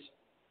thing is,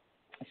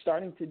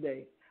 starting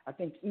today, I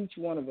think each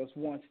one of us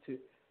wants to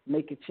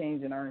make a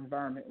change in our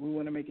environment. We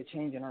want to make a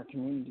change in our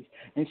communities.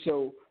 And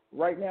so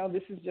right now,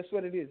 this is just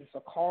what it is. It's a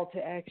call to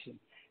action.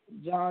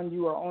 John,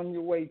 you are on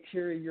your way.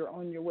 Terry, you're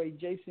on your way.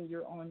 Jason,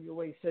 you're on your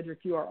way. Sedric,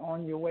 you are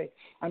on your way.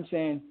 I'm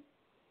saying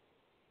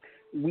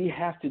we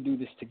have to do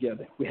this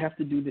together. We have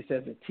to do this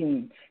as a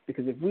team,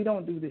 because if we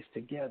don't do this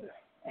together,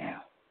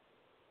 man,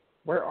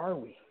 where are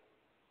we?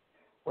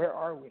 Where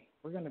are we?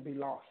 We're going to be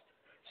lost.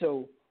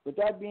 So with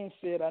that being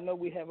said, I know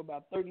we have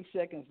about 30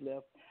 seconds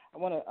left. I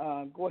want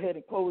to go ahead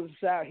and close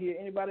this out here.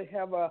 Anybody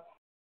have